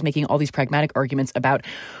 The SG's making all these pragmatic arguments about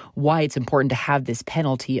why it's important to have this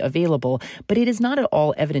penalty available, but it is not at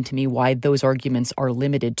all evident to me why those arguments are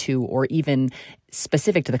limited to or even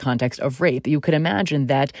specific to the context of rape. You could imagine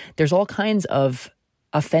that there's all kinds of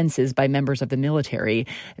offenses by members of the military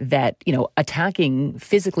that,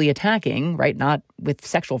 physically attacking, right, not with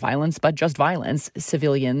sexual violence, but just violence,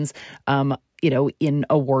 civilians, in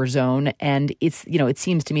a war zone. And it's, it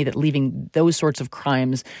seems to me that leaving those sorts of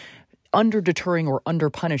crimes under deterring or under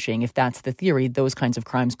punishing, if that's the theory, those kinds of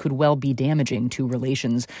crimes could well be damaging to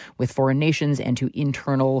relations with foreign nations and to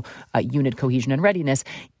internal unit cohesion and readiness.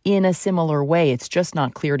 in a similar way, it's just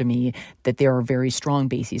not clear to me that there are very strong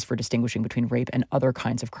bases for distinguishing between rape and other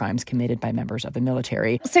kinds of crimes committed by members of the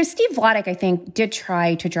military. So Steve Vladeck, I think, did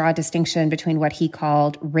try to draw a distinction between what he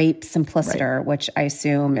called rape simpliciter, which I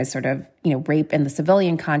assume is sort of, rape in the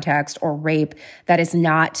civilian context, or rape that is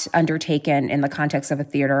not undertaken in the context of a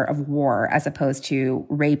theater of war, as opposed to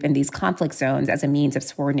rape in these conflict zones as a means of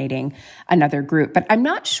subordinating another group. But I'm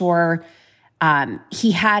not sure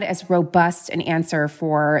he had as robust an answer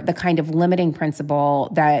for the kind of limiting principle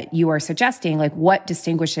that you are suggesting, like what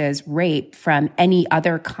distinguishes rape from any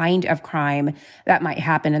other kind of crime that might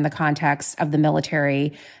happen in the context of the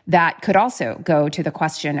military that could also go to the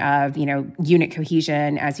question of, unit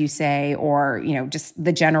cohesion, as you say, or, just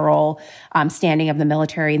the general standing of the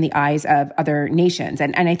military in the eyes of other nations.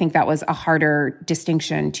 And I think that was a harder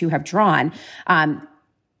distinction to have drawn.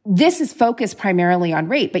 This is focused primarily on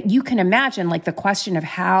rape, but you can imagine the question of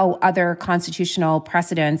how other constitutional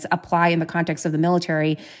precedents apply in the context of the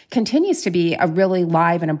military continues to be a really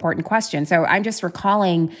live and important question. So I'm just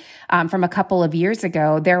recalling from a couple of years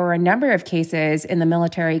ago, there were a number of cases in the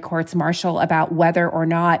military courts martial about whether or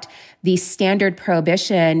not the standard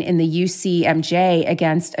prohibition in the UCMJ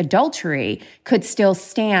against adultery could still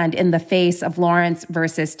stand in the face of Lawrence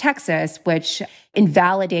versus Texas, which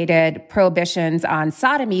invalidated prohibitions on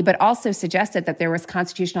sodomy, but also suggested that there was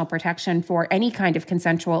constitutional protection for any kind of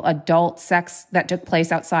consensual adult sex that took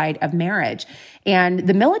place outside of marriage. And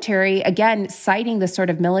the military, again, citing the sort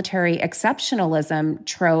of military exceptionalism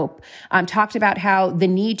trope, talked about how the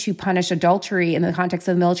need to punish adultery in the context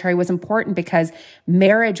of the military was important because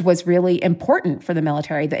marriage was really important for the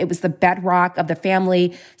military. It was the bedrock of the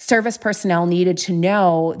family. Service personnel needed to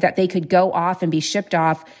know that they could go off and be shipped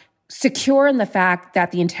off secure in the fact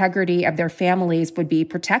that the integrity of their families would be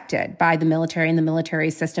protected by the military and the military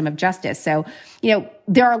system of justice. So,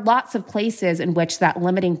 there are lots of places in which that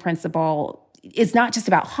limiting principle is not just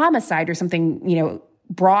about homicide or something,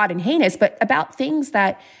 broad and heinous, but about things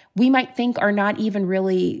that we might think are not even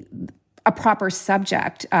really a proper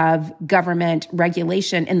subject of government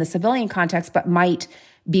regulation in the civilian context, but might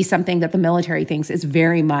be something that the military thinks is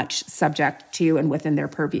very much subject to and within their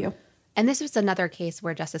purview. And this was another case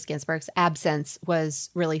where Justice Ginsburg's absence was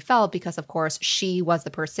really felt because, of course, she was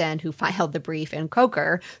the person who filed the brief in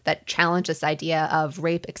Coker that challenged this idea of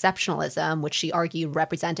rape exceptionalism, which she argued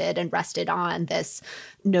represented and rested on this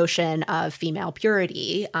notion of female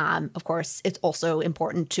purity. Of course, it's also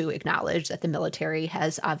important to acknowledge that the military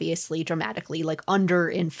has obviously dramatically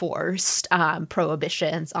under-enforced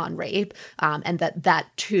prohibitions on rape, and that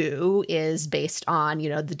too is based on,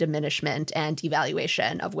 the diminishment and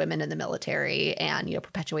devaluation of women in the military and,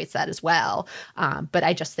 perpetuates that as well. But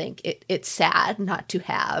I just think it's sad not to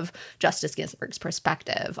have Justice Ginsburg's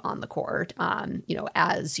perspective on the court,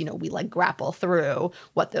 as, we grapple through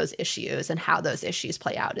what those issues and how those issues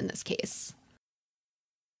play out in this case.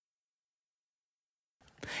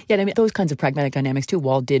 Yeah, those kinds of pragmatic dynamics, too,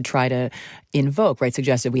 Wall did try to invoke,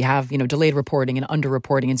 suggested we have, delayed reporting and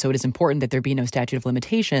underreporting. And so it is important that there be no statute of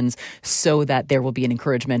limitations so that there will be an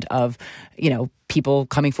encouragement of, people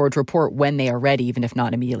coming forward to report when they are ready, even if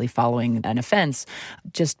not immediately following an offense.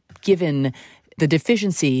 Just given the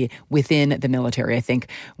deficiency within the military, I think,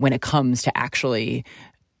 when it comes to actually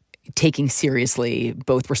taking seriously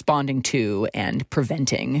both responding to and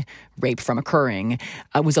preventing rape from occurring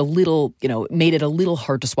was a little, made it a little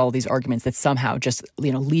hard to swallow these arguments that somehow just,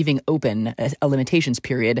 leaving open a limitations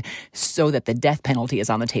period so that the death penalty is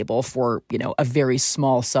on the table for, a very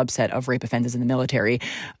small subset of rape offenses in the military,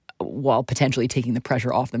 while potentially taking the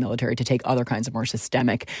pressure off the military to take other kinds of more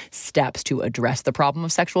systemic steps to address the problem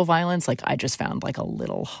of sexual violence, I just found a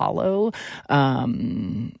little hollow.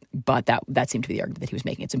 But that seemed to be the argument that he was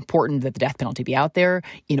making. It's important that the death penalty be out there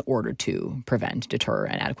in order to prevent, deter,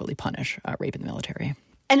 and adequately punish rape in the military.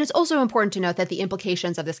 And it's also important to note that the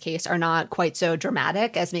implications of this case are not quite so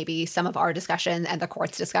dramatic as maybe some of our discussion and the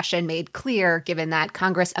court's discussion made clear, given that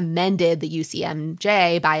Congress amended the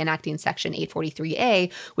UCMJ by enacting Section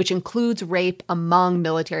 843A, which includes rape among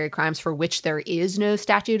military crimes for which there is no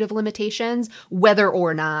statute of limitations, whether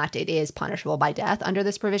or not it is punishable by death under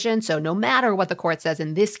this provision. So no matter what the court says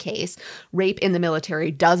in this case, rape in the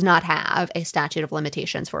military does not have a statute of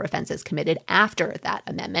limitations for offenses committed after that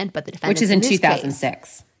amendment. But the defendants, which is in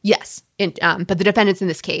 2006. Yes. But the defendants in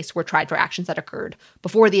this case were tried for actions that occurred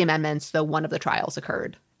before the amendments, though one of the trials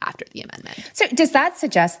occurred after the amendment. So does that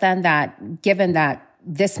suggest then that, given that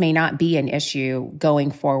this may not be an issue going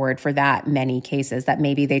forward for that many cases, that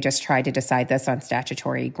maybe they just try to decide this on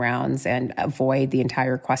statutory grounds and avoid the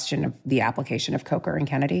entire question of the application of Coker and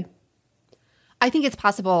Kennedy? I think it's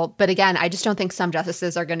possible. But again, I just don't think some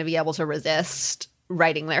justices are going to be able to resist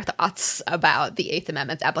writing their thoughts about the Eighth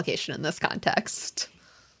Amendment's application in this context.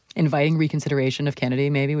 Inviting reconsideration of Kennedy,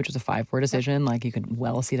 maybe, which was a 5-4 decision. Like, you could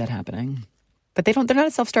well see that happening. But they're not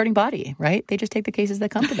a self-starting body, right? They just take the cases that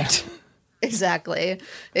come to them. Exactly.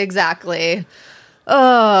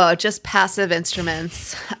 Oh, just passive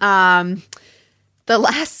instruments. The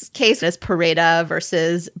last case is Pareda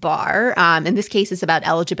versus Barr. In this case, it's about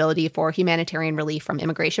eligibility for humanitarian relief from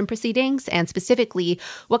immigration proceedings, and specifically,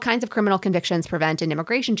 what kinds of criminal convictions prevent an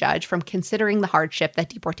immigration judge from considering the hardship that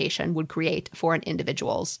deportation would create for an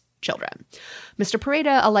individual's children. Mr.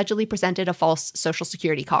 Pareda allegedly presented a false Social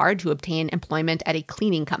Security card to obtain employment at a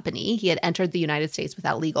cleaning company. He had entered the United States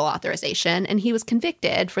without legal authorization, and he was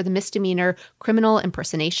convicted for the misdemeanor criminal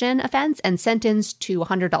impersonation offense and sentenced to a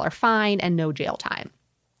 $100 fine and no jail time.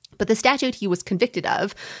 But the statute he was convicted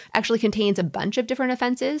of actually contains a bunch of different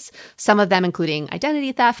offenses, some of them including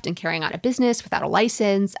identity theft and carrying on a business without a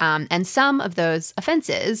license. And some of those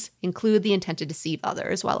offenses include the intent to deceive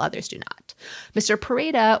others, while others do not. Mr.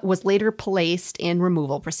 Pareda was later placed in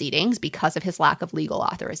removal proceedings because of his lack of legal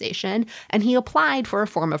authorization, and he applied for a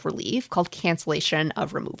form of relief called cancellation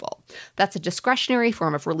of removal. That's a discretionary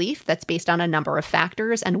form of relief that's based on a number of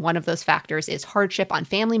factors, and one of those factors is hardship on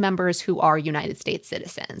family members who are United States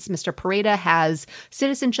citizens. Mr. Pareda has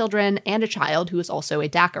citizen children and a child who is also a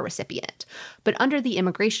DACA recipient. But under the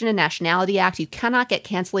Immigration and Nationality Act, you cannot get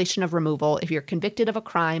cancellation of removal if you're convicted of a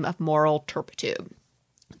crime of moral turpitude.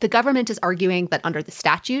 The government is arguing that under the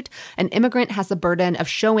statute, an immigrant has the burden of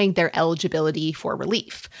showing their eligibility for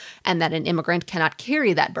relief, and that an immigrant cannot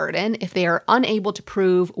carry that burden if they are unable to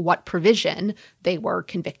prove what provision they were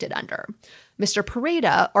convicted under. Mr.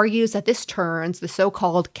 Pareda argues that this turns the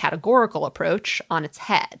so-called categorical approach on its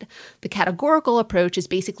head. The categorical approach is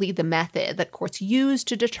basically the method that courts use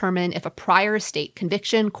to determine if a prior state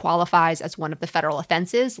conviction qualifies as one of the federal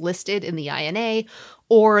offenses listed in the INA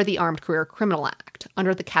or the Armed Career Criminal Act.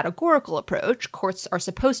 Under the categorical approach, courts are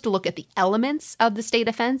supposed to look at the elements of the state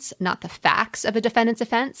offense, not the facts of a defendant's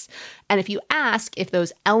offense. And if you ask if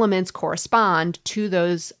those elements correspond to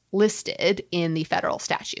those listed in the federal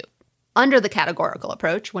statute. Under the categorical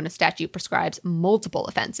approach, when a statute prescribes multiple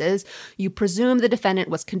offenses, you presume the defendant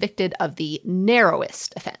was convicted of the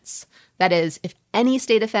narrowest offense. That is, if any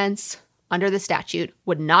state offense under the statute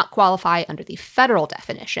would not qualify under the federal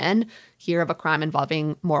definition, here of a crime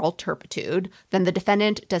involving moral turpitude, then the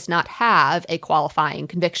defendant does not have a qualifying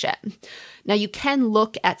conviction. Now, you can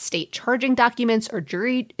look at state charging documents or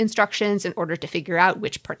jury instructions in order to figure out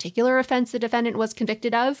which particular offense the defendant was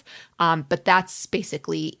convicted of, but that's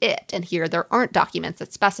basically it. And here, there aren't documents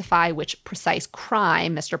that specify which precise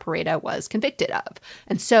crime Mr. Pareda was convicted of.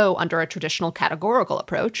 And so, under a traditional categorical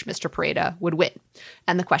approach, Mr. Pareda would win.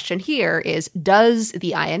 And the question here is, does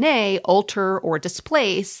the INA alter or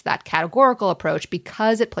displace that categorical approach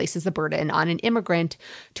because it places the burden on an immigrant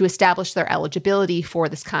to establish their eligibility for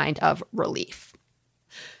this kind of relief?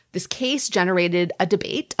 This case generated a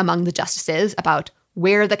debate among the justices about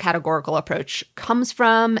where the categorical approach comes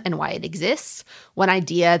from and why it exists. One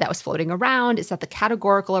idea that was floating around is that the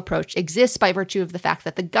categorical approach exists by virtue of the fact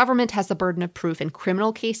that the government has the burden of proof in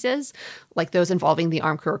criminal cases, like those involving the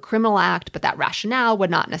Armed Career Criminal Act, but that rationale would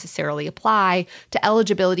not necessarily apply to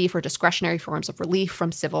eligibility for discretionary forms of relief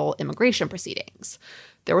from civil immigration proceedings.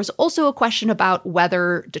 There was also a question about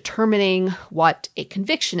whether determining what a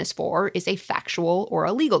conviction is for is a factual or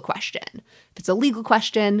a legal question. If it's a legal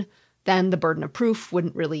question, then the burden of proof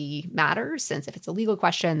wouldn't really matter, since if it's a legal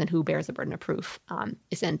question, then who bears the burden of proof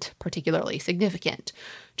isn't particularly significant.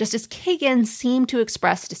 Justice Kagan seemed to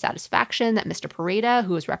express dissatisfaction that Mr. Pareda,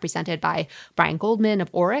 who was represented by Brian Goldman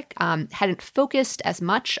of Orrick, hadn't focused as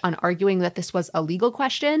much on arguing that this was a legal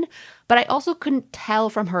question, but I also couldn't tell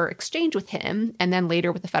from her exchange with him, and then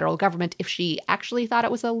later with the federal government, if she actually thought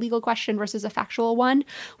it was a legal question versus a factual one.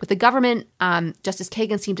 With the government, Justice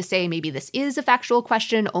Kagan seemed to say maybe this is a factual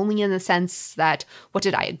question, only in the sense that what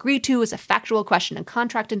did I agree to is a factual question in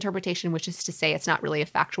contract interpretation, which is to say it's not really a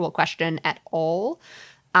factual question at all.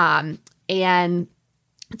 And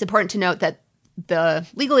it's important to note that the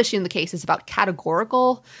legal issue in the case is about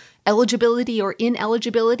categorical eligibility or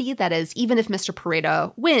ineligibility. That is, even if Mr.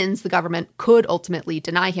 Pareda wins, the government could ultimately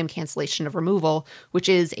deny him cancellation of removal, which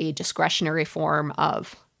is a discretionary form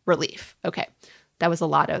of relief. Okay, that was a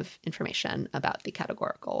lot of information about the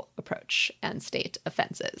categorical approach and state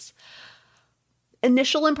offenses.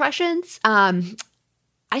 Initial impressions,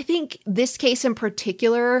 I think this case in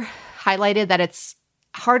particular highlighted that it's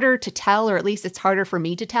harder to tell, or at least it's harder for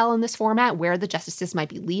me to tell in this format, where the justices might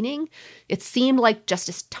be leaning. It seemed like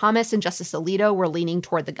Justice Thomas and Justice Alito were leaning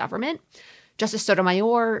toward the government. Justice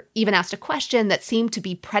Sotomayor even asked a question that seemed to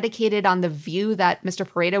be predicated on the view that Mr.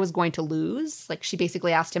 Pareda was going to lose. Like, she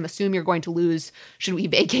basically asked him, assume you're going to lose, should we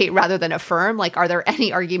vacate rather than affirm? Like, are there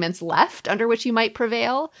any arguments left under which you might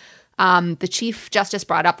prevail? The Chief Justice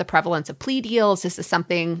brought up the prevalence of plea deals. This is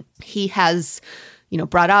something he has,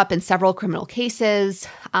 brought up in several criminal cases.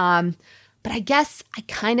 But I guess I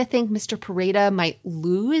kind of think Mr. Pareda might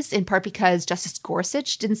lose, in part because Justice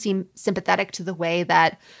Gorsuch didn't seem sympathetic to the way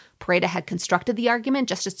that Pareda had constructed the argument.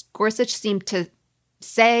 Justice Gorsuch seemed to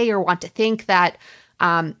say or want to think that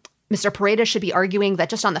Mr. Pareda should be arguing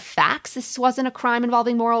that just on the facts, this wasn't a crime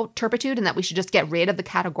involving moral turpitude and that we should just get rid of the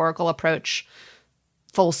categorical approach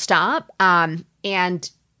full stop.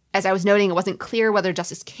 And as I was noting, it wasn't clear whether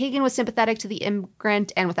Justice Kagan was sympathetic to the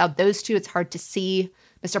immigrant. And without those two, it's hard to see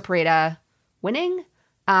Mr. Pareda winning.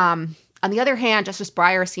 On the other hand, Justice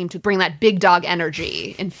Breyer seemed to bring that big dog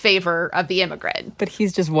energy in favor of the immigrant. But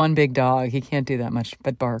he's just one big dog. He can't do that much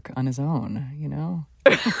but bark on his own,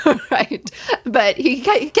 Right. But he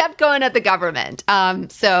kept going at the government.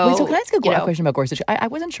 So can I ask a question about Gorsuch? I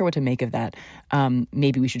wasn't sure what to make of that.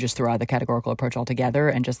 Maybe we should just throw out the categorical approach altogether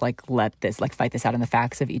and just fight this out in the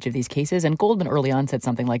facts of each of these cases. And Goldman early on said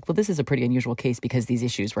something like, well, this is a pretty unusual case because these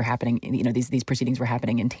issues were happening, these proceedings were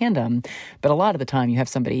happening in tandem. But a lot of the time you have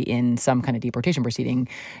somebody in some kind of deportation proceeding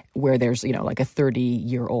where there's, like a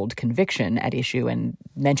 30-year-old conviction at issue, and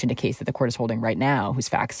mentioned a case that the court is holding right now whose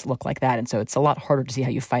facts look like that. And so it's a lot harder to see how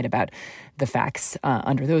you fight about the facts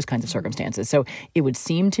under those kinds of circumstances. So it would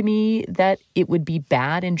seem to me that it would be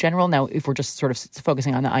bad in general. Now, if we're just sort of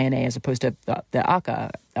focusing on the INA as opposed to the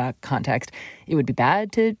ACCA context, it would be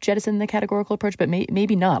bad to jettison the categorical approach, but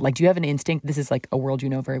maybe not. Like, do you have an instinct? This is like a world you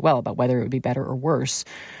know very well about whether it would be better or worse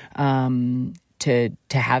to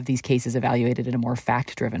have these cases evaluated in a more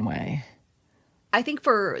fact-driven way. I think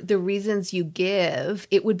for the reasons you give,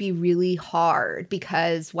 it would be really hard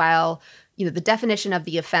because while the definition of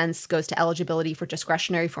the offense goes to eligibility for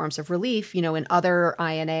discretionary forms of relief, in other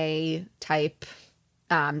INA type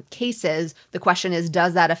cases, the question is,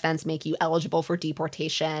 does that offense make you eligible for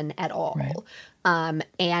deportation at all? Right.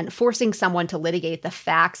 And forcing someone to litigate the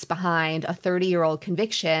facts behind a 30-year-old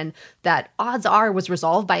conviction that odds are was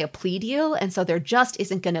resolved by a plea deal. And so there just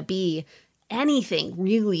isn't going to be anything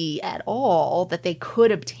really at all that they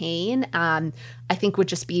could obtain, I think would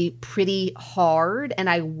just be pretty hard. And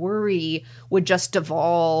I worry would just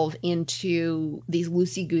devolve into these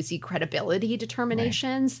loosey-goosey credibility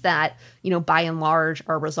determinations that, by and large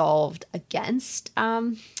are resolved against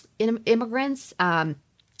immigrants.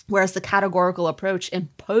 Whereas the categorical approach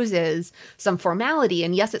imposes some formality.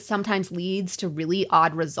 And yes, it sometimes leads to really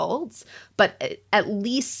odd results, but at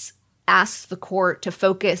least asks the court to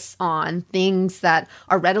focus on things that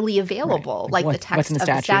are readily available, right. like the text of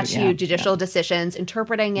the statute, judicial decisions,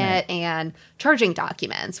 interpreting it, and charging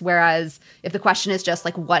documents. Whereas if the question is just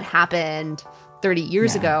like what happened 30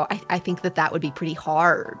 years ago, I think that would be pretty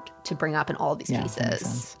hard to bring up in all of these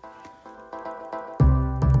cases.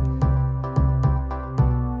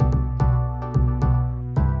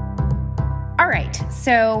 All right,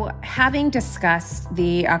 so having discussed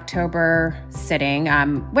the October sitting,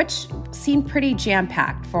 which seemed pretty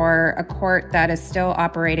jam-packed for a court that is still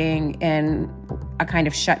operating in a kind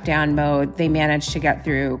of shutdown mode, they managed to get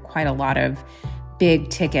through quite a lot of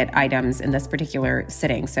big-ticket items in this particular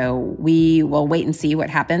sitting. So we will wait and see what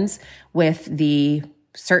happens with the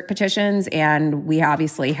cert petitions, and we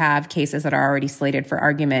obviously have cases that are already slated for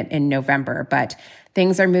argument in November, but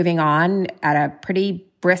things are moving on at a pretty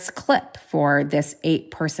brisk clip for this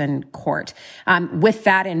 8-person court. With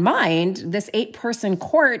that in mind, this 8-person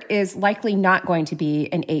court is likely not going to be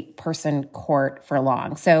an 8-person court for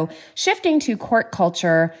long. So shifting to court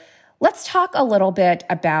culture, let's talk a little bit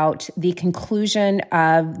about the conclusion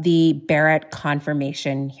of the Barrett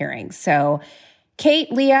confirmation hearings. So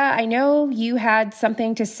Kate, Leah, I know you had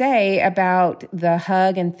something to say about the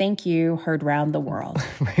hug and thank you heard round the world.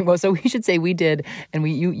 Right. Well, so we should say we did, and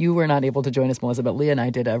you were not able to join us, Melissa, but Leah and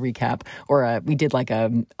I did a recap, or we did like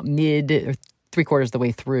a mid 3/4 of the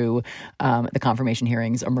way through the confirmation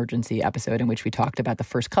hearings emergency episode in which we talked about the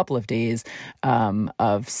first couple of days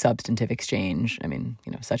of substantive exchange. I mean,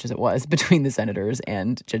 such as it was between the senators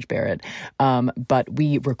and Judge Barrett. But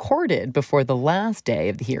we recorded before the last day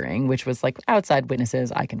of the hearing, which was like outside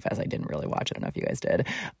witnesses. I confess I didn't really watch it. I don't know if you guys did.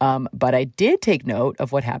 But I did take note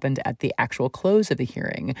of what happened at the actual close of the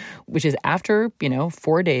hearing, which is after,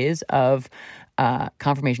 4 days of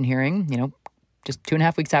confirmation hearing, just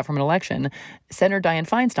 2.5 weeks out from an election, Senator Dianne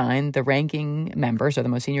Feinstein, the ranking member, so the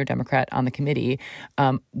most senior Democrat on the committee,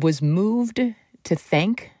 was moved to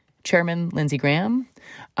thank Chairman Lindsey Graham,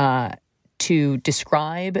 to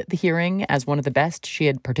describe the hearing as one of the best she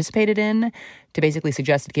had participated in, to basically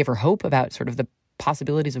suggest it gave her hope about sort of the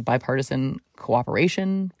possibilities of bipartisan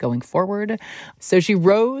cooperation going forward. So she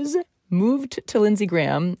rose, moved to Lindsey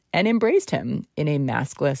Graham, and embraced him in a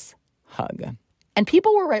maskless hug. And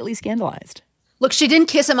people were rightly scandalized. Look, she didn't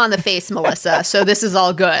kiss him on the face, Melissa, so this is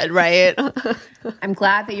all good, right? I'm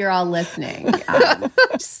glad that you're all listening.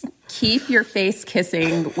 Just keep your face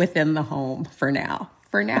kissing within the home for now.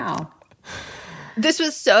 For now. This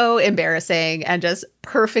was so embarrassing and just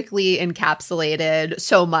perfectly encapsulated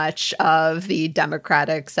so much of the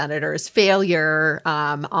Democratic senators' failure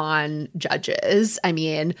on judges. I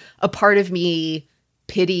mean, a part of me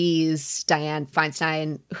pities Dianne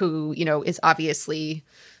Feinstein, who, is obviously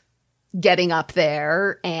getting up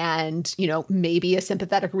there, and, maybe a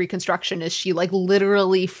sympathetic reconstruction is she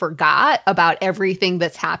literally forgot about everything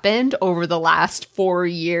that's happened over the last 4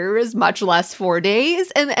 years, much less 4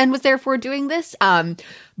 days, and was therefore doing this.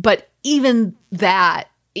 But even that,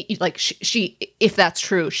 she, if that's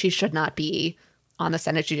true, she should not be on the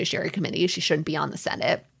Senate Judiciary Committee. She shouldn't be on the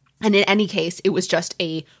Senate. And in any case, it was just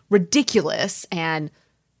a ridiculous and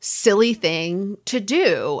silly thing to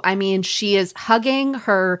do. I mean, she is hugging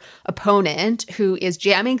her opponent who is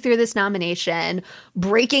jamming through this nomination,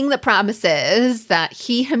 breaking the promises that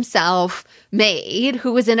he himself made,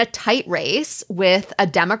 who was in a tight race with a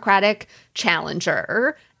Democratic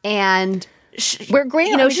challenger. And where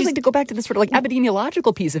Graham, I would just like to go back to this sort of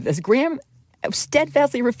epidemiological piece of this. Graham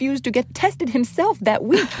steadfastly refused to get tested himself that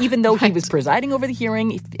week, even though he was presiding over the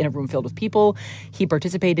hearing in a room filled with people. He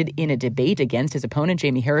participated in a debate against his opponent,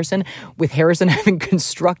 Jamie Harrison, with Harrison having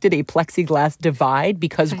constructed a plexiglass divide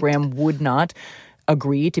because Graham would not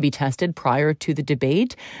agree to be tested prior to the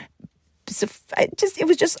debate. So it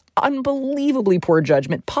was just unbelievably poor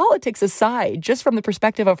judgment, politics aside, just from the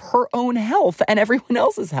perspective of her own health and everyone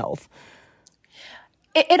else's health.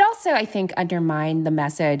 It also, I think, undermined the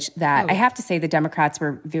message that I have to say the Democrats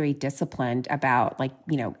were very disciplined about,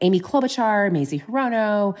 Amy Klobuchar, Mazie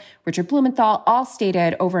Hirono, Richard Blumenthal, all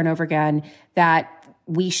stated over and over again that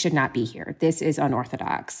we should not be here. This is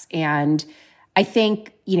unorthodox. And I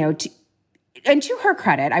think, to her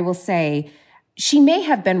credit, I will say she may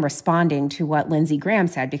have been responding to what Lindsey Graham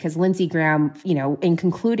said, because Lindsey Graham, in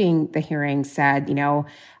concluding the hearing said,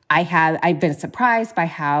 I've been surprised by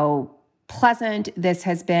how pleasant this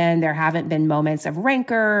has been. There haven't been moments of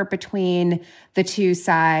rancor between the two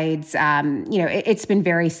sides. It's been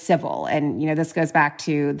very civil. And, this goes back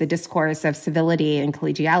to the discourse of civility and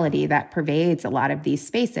collegiality that pervades a lot of these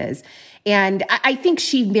spaces. And I think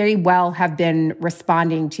she very well have been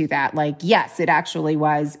responding to that. Yes, it actually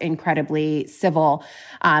was incredibly civil.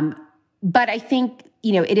 But I think,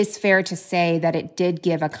 it is fair to say that it did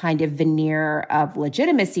give a kind of veneer of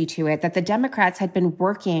legitimacy to it that the Democrats had been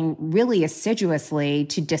working really assiduously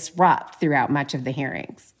to disrupt throughout much of the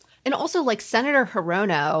hearings. And also, Senator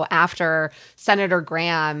Hirono, after Senator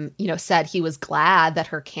Graham, said he was glad that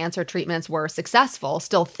her cancer treatments were successful,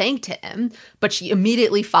 still thanked him, but she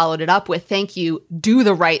immediately followed it up with, thank you, do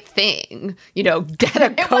the right thing, get a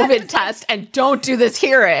COVID test and don't do this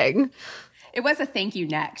hearing. It was a thank you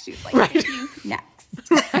next. She was like, thank you next.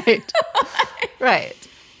 Right.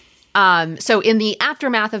 So in the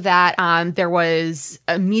aftermath of that, there was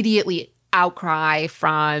immediately outcry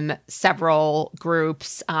from several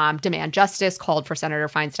groups. Demand Justice called for Senator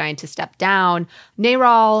Feinstein to step down.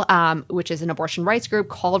 NARAL, which is an abortion rights group,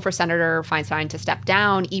 called for Senator Feinstein to step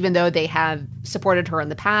down, even though they have supported her in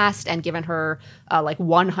the past and given her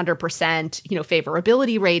 100%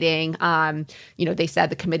 favorability rating. They said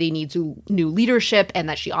the committee needs new leadership and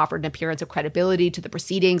that she offered an appearance of credibility to the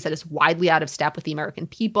proceedings that is widely out of step with the American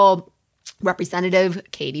people. Representative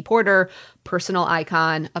Katie Porter, personal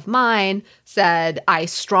icon of mine, said, I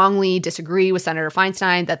strongly disagree with Senator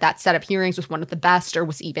Feinstein that set of hearings was one of the best or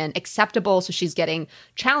was even acceptable. So she's getting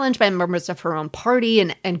challenged by members of her own party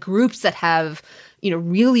and groups that have,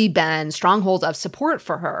 really been strongholds of support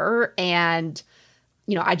for her. And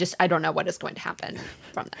I don't know what is going to happen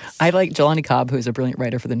from this. I like Jelani Cobb, who's a brilliant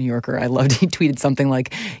writer for The New Yorker. I loved, he tweeted something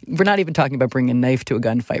like, we're not even talking about bringing a knife to a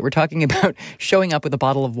gunfight. We're talking about showing up with a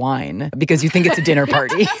bottle of wine because you think it's a dinner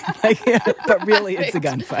party. But really it's a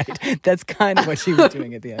gunfight. That's kind of what she was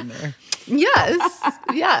doing at the end there.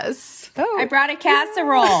 Yes. Oh. I brought a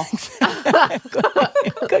casserole.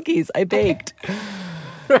 Cookies. I baked.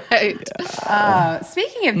 Right.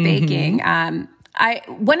 Speaking of baking,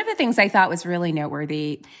 one of the things I thought was really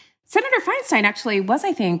noteworthy, Senator Feinstein actually was,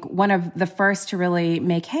 I think, one of the first to really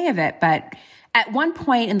make hay of it. But At one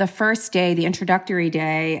point in the first day, the introductory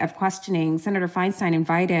day of questioning, Senator Feinstein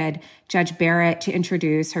invited Judge Barrett to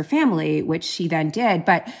introduce her family, which she then did.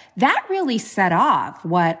 But that really set off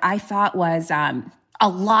what I thought was a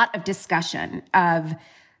lot of discussion of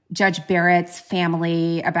Judge Barrett's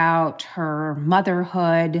family, about her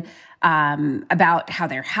motherhood, about how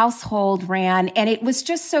their household ran. And it was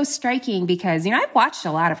just so striking because, I've watched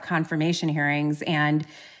a lot of confirmation hearings, and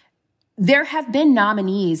there have been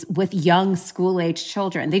nominees with young school-age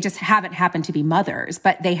children. They just haven't happened to be mothers,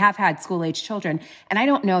 but they have had school-age children. And I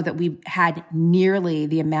don't know that we've had nearly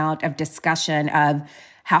the amount of discussion of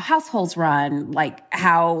how households run, like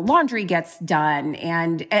how laundry gets done,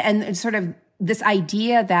 and sort of this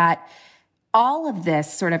idea that all of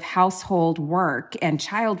this sort of household work and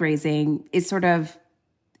child raising is sort of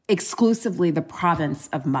exclusively the province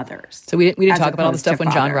of mothers. So we didn't talk about all the stuff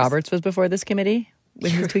when John Roberts was before this committee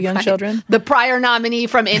with his two young children? The prior nominee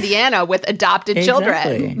from Indiana with adopted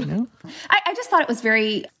children. I just thought it was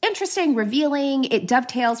very interesting, revealing. It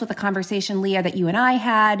dovetails with the conversation, Leah, that you and I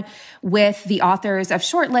had with the authors of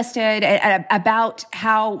Shortlisted about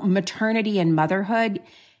how maternity and motherhood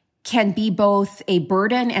can be both a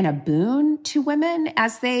burden and a boon to women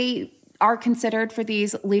as they are considered for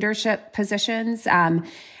these leadership positions. And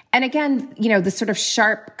again, the sort of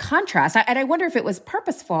sharp contrast. And I wonder if it was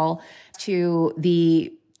purposeful to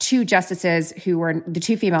the two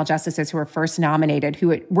female justices who were first nominated,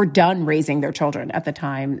 who were done raising their children at the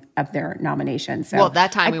time of their nomination. So, well, at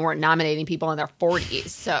that time we weren't nominating people in their 40s.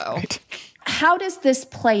 So right. How does this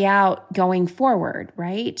play out going forward,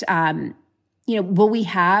 right? Will we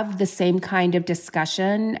have the same kind of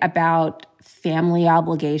discussion about family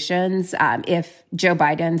obligations if Joe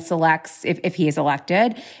Biden selects, if he is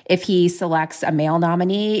elected, if he selects a male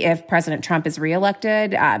nominee, if President Trump is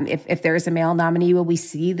reelected, if there's a male nominee, will we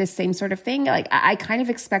see the same sort of thing? Like, I kind of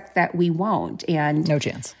expect that we won't. And no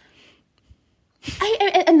chance.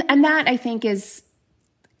 And that, I think, is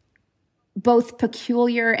both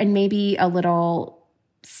peculiar and maybe a little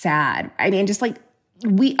sad. I mean, just like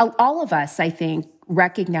all of us, I think,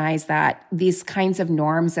 recognize that these kinds of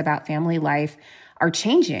norms about family life are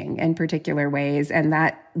changing in particular ways, and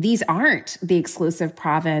that these aren't the exclusive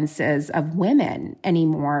provinces of women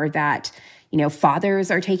anymore, that, fathers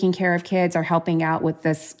are taking care of kids, are helping out with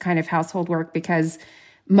this kind of household work, because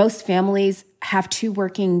most families have two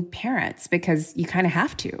working parents, because you kind of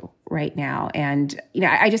have to right now. And,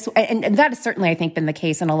 and that has certainly, I think, been the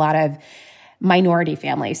case in a lot of minority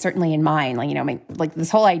families, certainly in mine. Like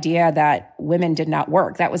this whole idea that women did not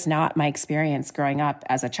work, that was not my experience growing up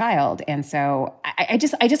as a child. And so I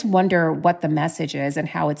just wonder what the message is and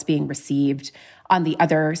how it's being received on the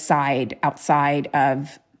other side, outside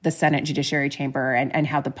of the Senate Judiciary Chamber, and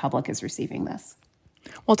how the public is receiving this.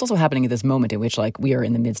 Well, it's also happening at this moment in which, we are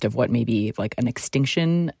in the midst of what may be an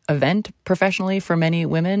extinction event professionally for many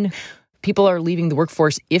women. People are leaving the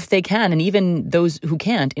workforce if they can, and even those who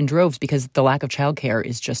can't, in droves, because the lack of childcare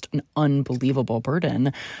is just an unbelievable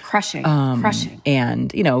burden. Crushing.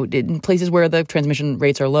 And, in places where the transmission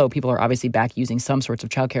rates are low, people are obviously back using some sorts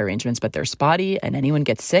of childcare arrangements, but they're spotty, and anyone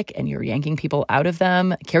gets sick, and you're yanking people out of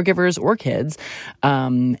them, caregivers or kids.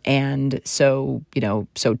 And so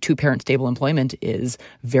two-parent stable employment is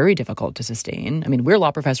very difficult to sustain. I mean, we're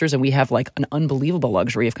law professors, and we have an unbelievable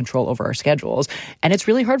luxury of control over our schedules, and it's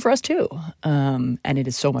really hard for us too. And it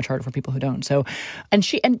is so much harder for people who don't. So, and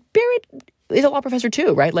Barrett is a law professor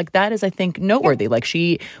too, right? That is, I think, noteworthy.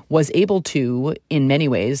 She was able to, in many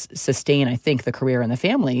ways, sustain, I think, the career and the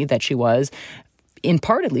family that she was, in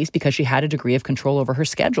part at least, because she had a degree of control over her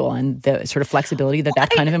schedule and the sort of flexibility that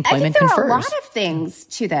kind of employment confers. I think there are a lot of things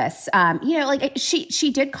to this.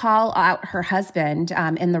 She did call out her husband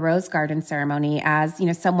in the Rose Garden ceremony as,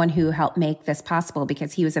 someone who helped make this possible,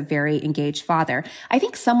 because he was a very engaged father. I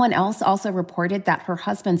think someone else also reported that her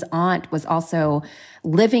husband's aunt was also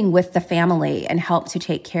living with the family and helped to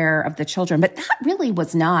take care of the children. But that really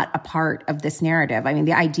was not a part of this narrative. I mean,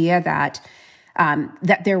 the idea that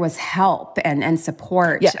there was help and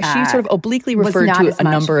support. Yeah, she sort of obliquely referred to a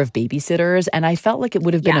number of babysitters, and I felt like it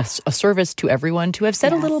would have been a service to everyone to have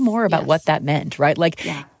said a little more about what that meant, right?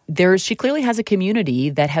 She clearly has a community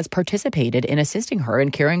that has participated in assisting her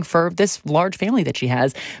and caring for this large family that she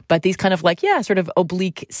has, but these kind of sort of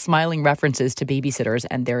oblique smiling references to babysitters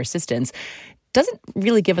and their assistance doesn't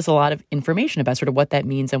really give us a lot of information about sort of what that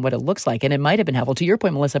means and what it looks like. And it might have been helpful, to your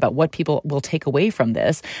point, Melissa, about what people will take away from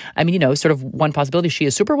this. I mean, sort of one possibility, she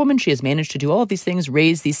is superwoman. She has managed to do all of these things,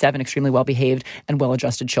 raise these 7 extremely well-behaved and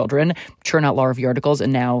well-adjusted children, churn out law review articles,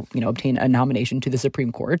 and now, obtain a nomination to the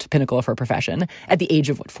Supreme Court, pinnacle of her profession, at the age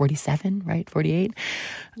of, 47, right? 48?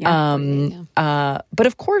 Yeah, 48, yeah. But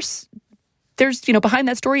of course, there's, behind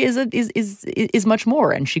that story is much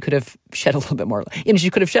more. And she could have shed a little bit more.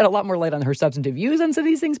 She could have shed a lot more light on her substantive views on some of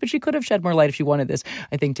these things, but she could have shed more light if she wanted this,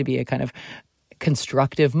 I think, to be a kind of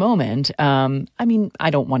constructive moment. I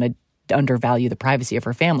don't want to undervalue the privacy of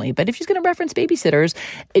her family, but if she's going to reference babysitters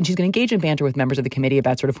and she's going to engage in banter with members of the committee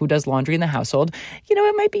about sort of who does laundry in the household,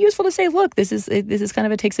 it might be useful to say, look, this is kind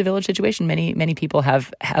of a takes a village situation. Many people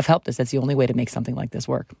have helped us. That's the only way to make something like this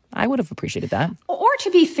work. I would have appreciated that. Or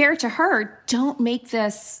to be fair to her, don't make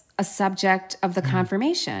this a subject of the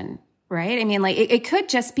confirmation, right? I mean, it could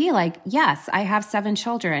just be like, yes, I have 7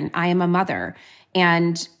 children. I am a mother.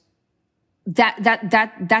 And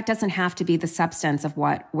that doesn't have to be the substance of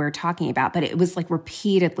what we're talking about, but it was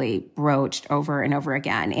repeatedly broached over and over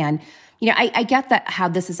again. And, I get that how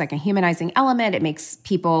this is a humanizing element. It makes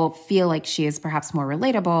people feel like she is perhaps more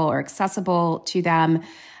relatable or accessible to them.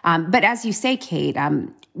 But as you say, Kate,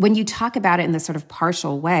 when you talk about it in this sort of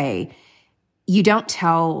partial way, you don't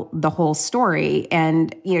tell the whole story.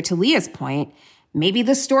 And, to Leah's point, maybe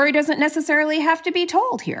the story doesn't necessarily have to be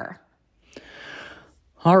told here.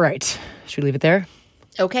 All right. Should we leave it there?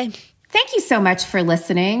 Okay. Thank you so much for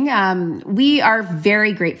listening. We are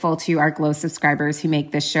very grateful to our Glow subscribers who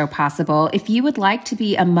make this show possible. If you would like to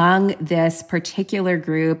be among this particular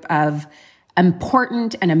group of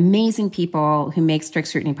important and amazing people who make Strict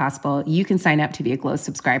Scrutiny possible, you can sign up to be a Glow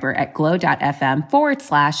subscriber at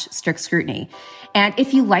glow.fm/strict scrutiny. And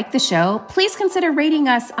if you like the show, please consider rating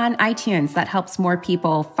us on iTunes. That helps more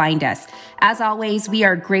people find us. As always, we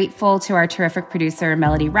are grateful to our terrific producer,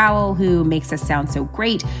 Melody Rowell, who makes us sound so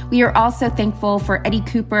great. We are also thankful for Eddie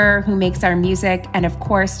Cooper, who makes our music, and of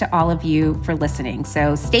course, to all of you for listening.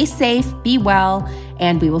 So stay safe, be well,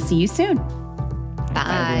 and we will see you soon.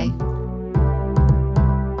 Bye.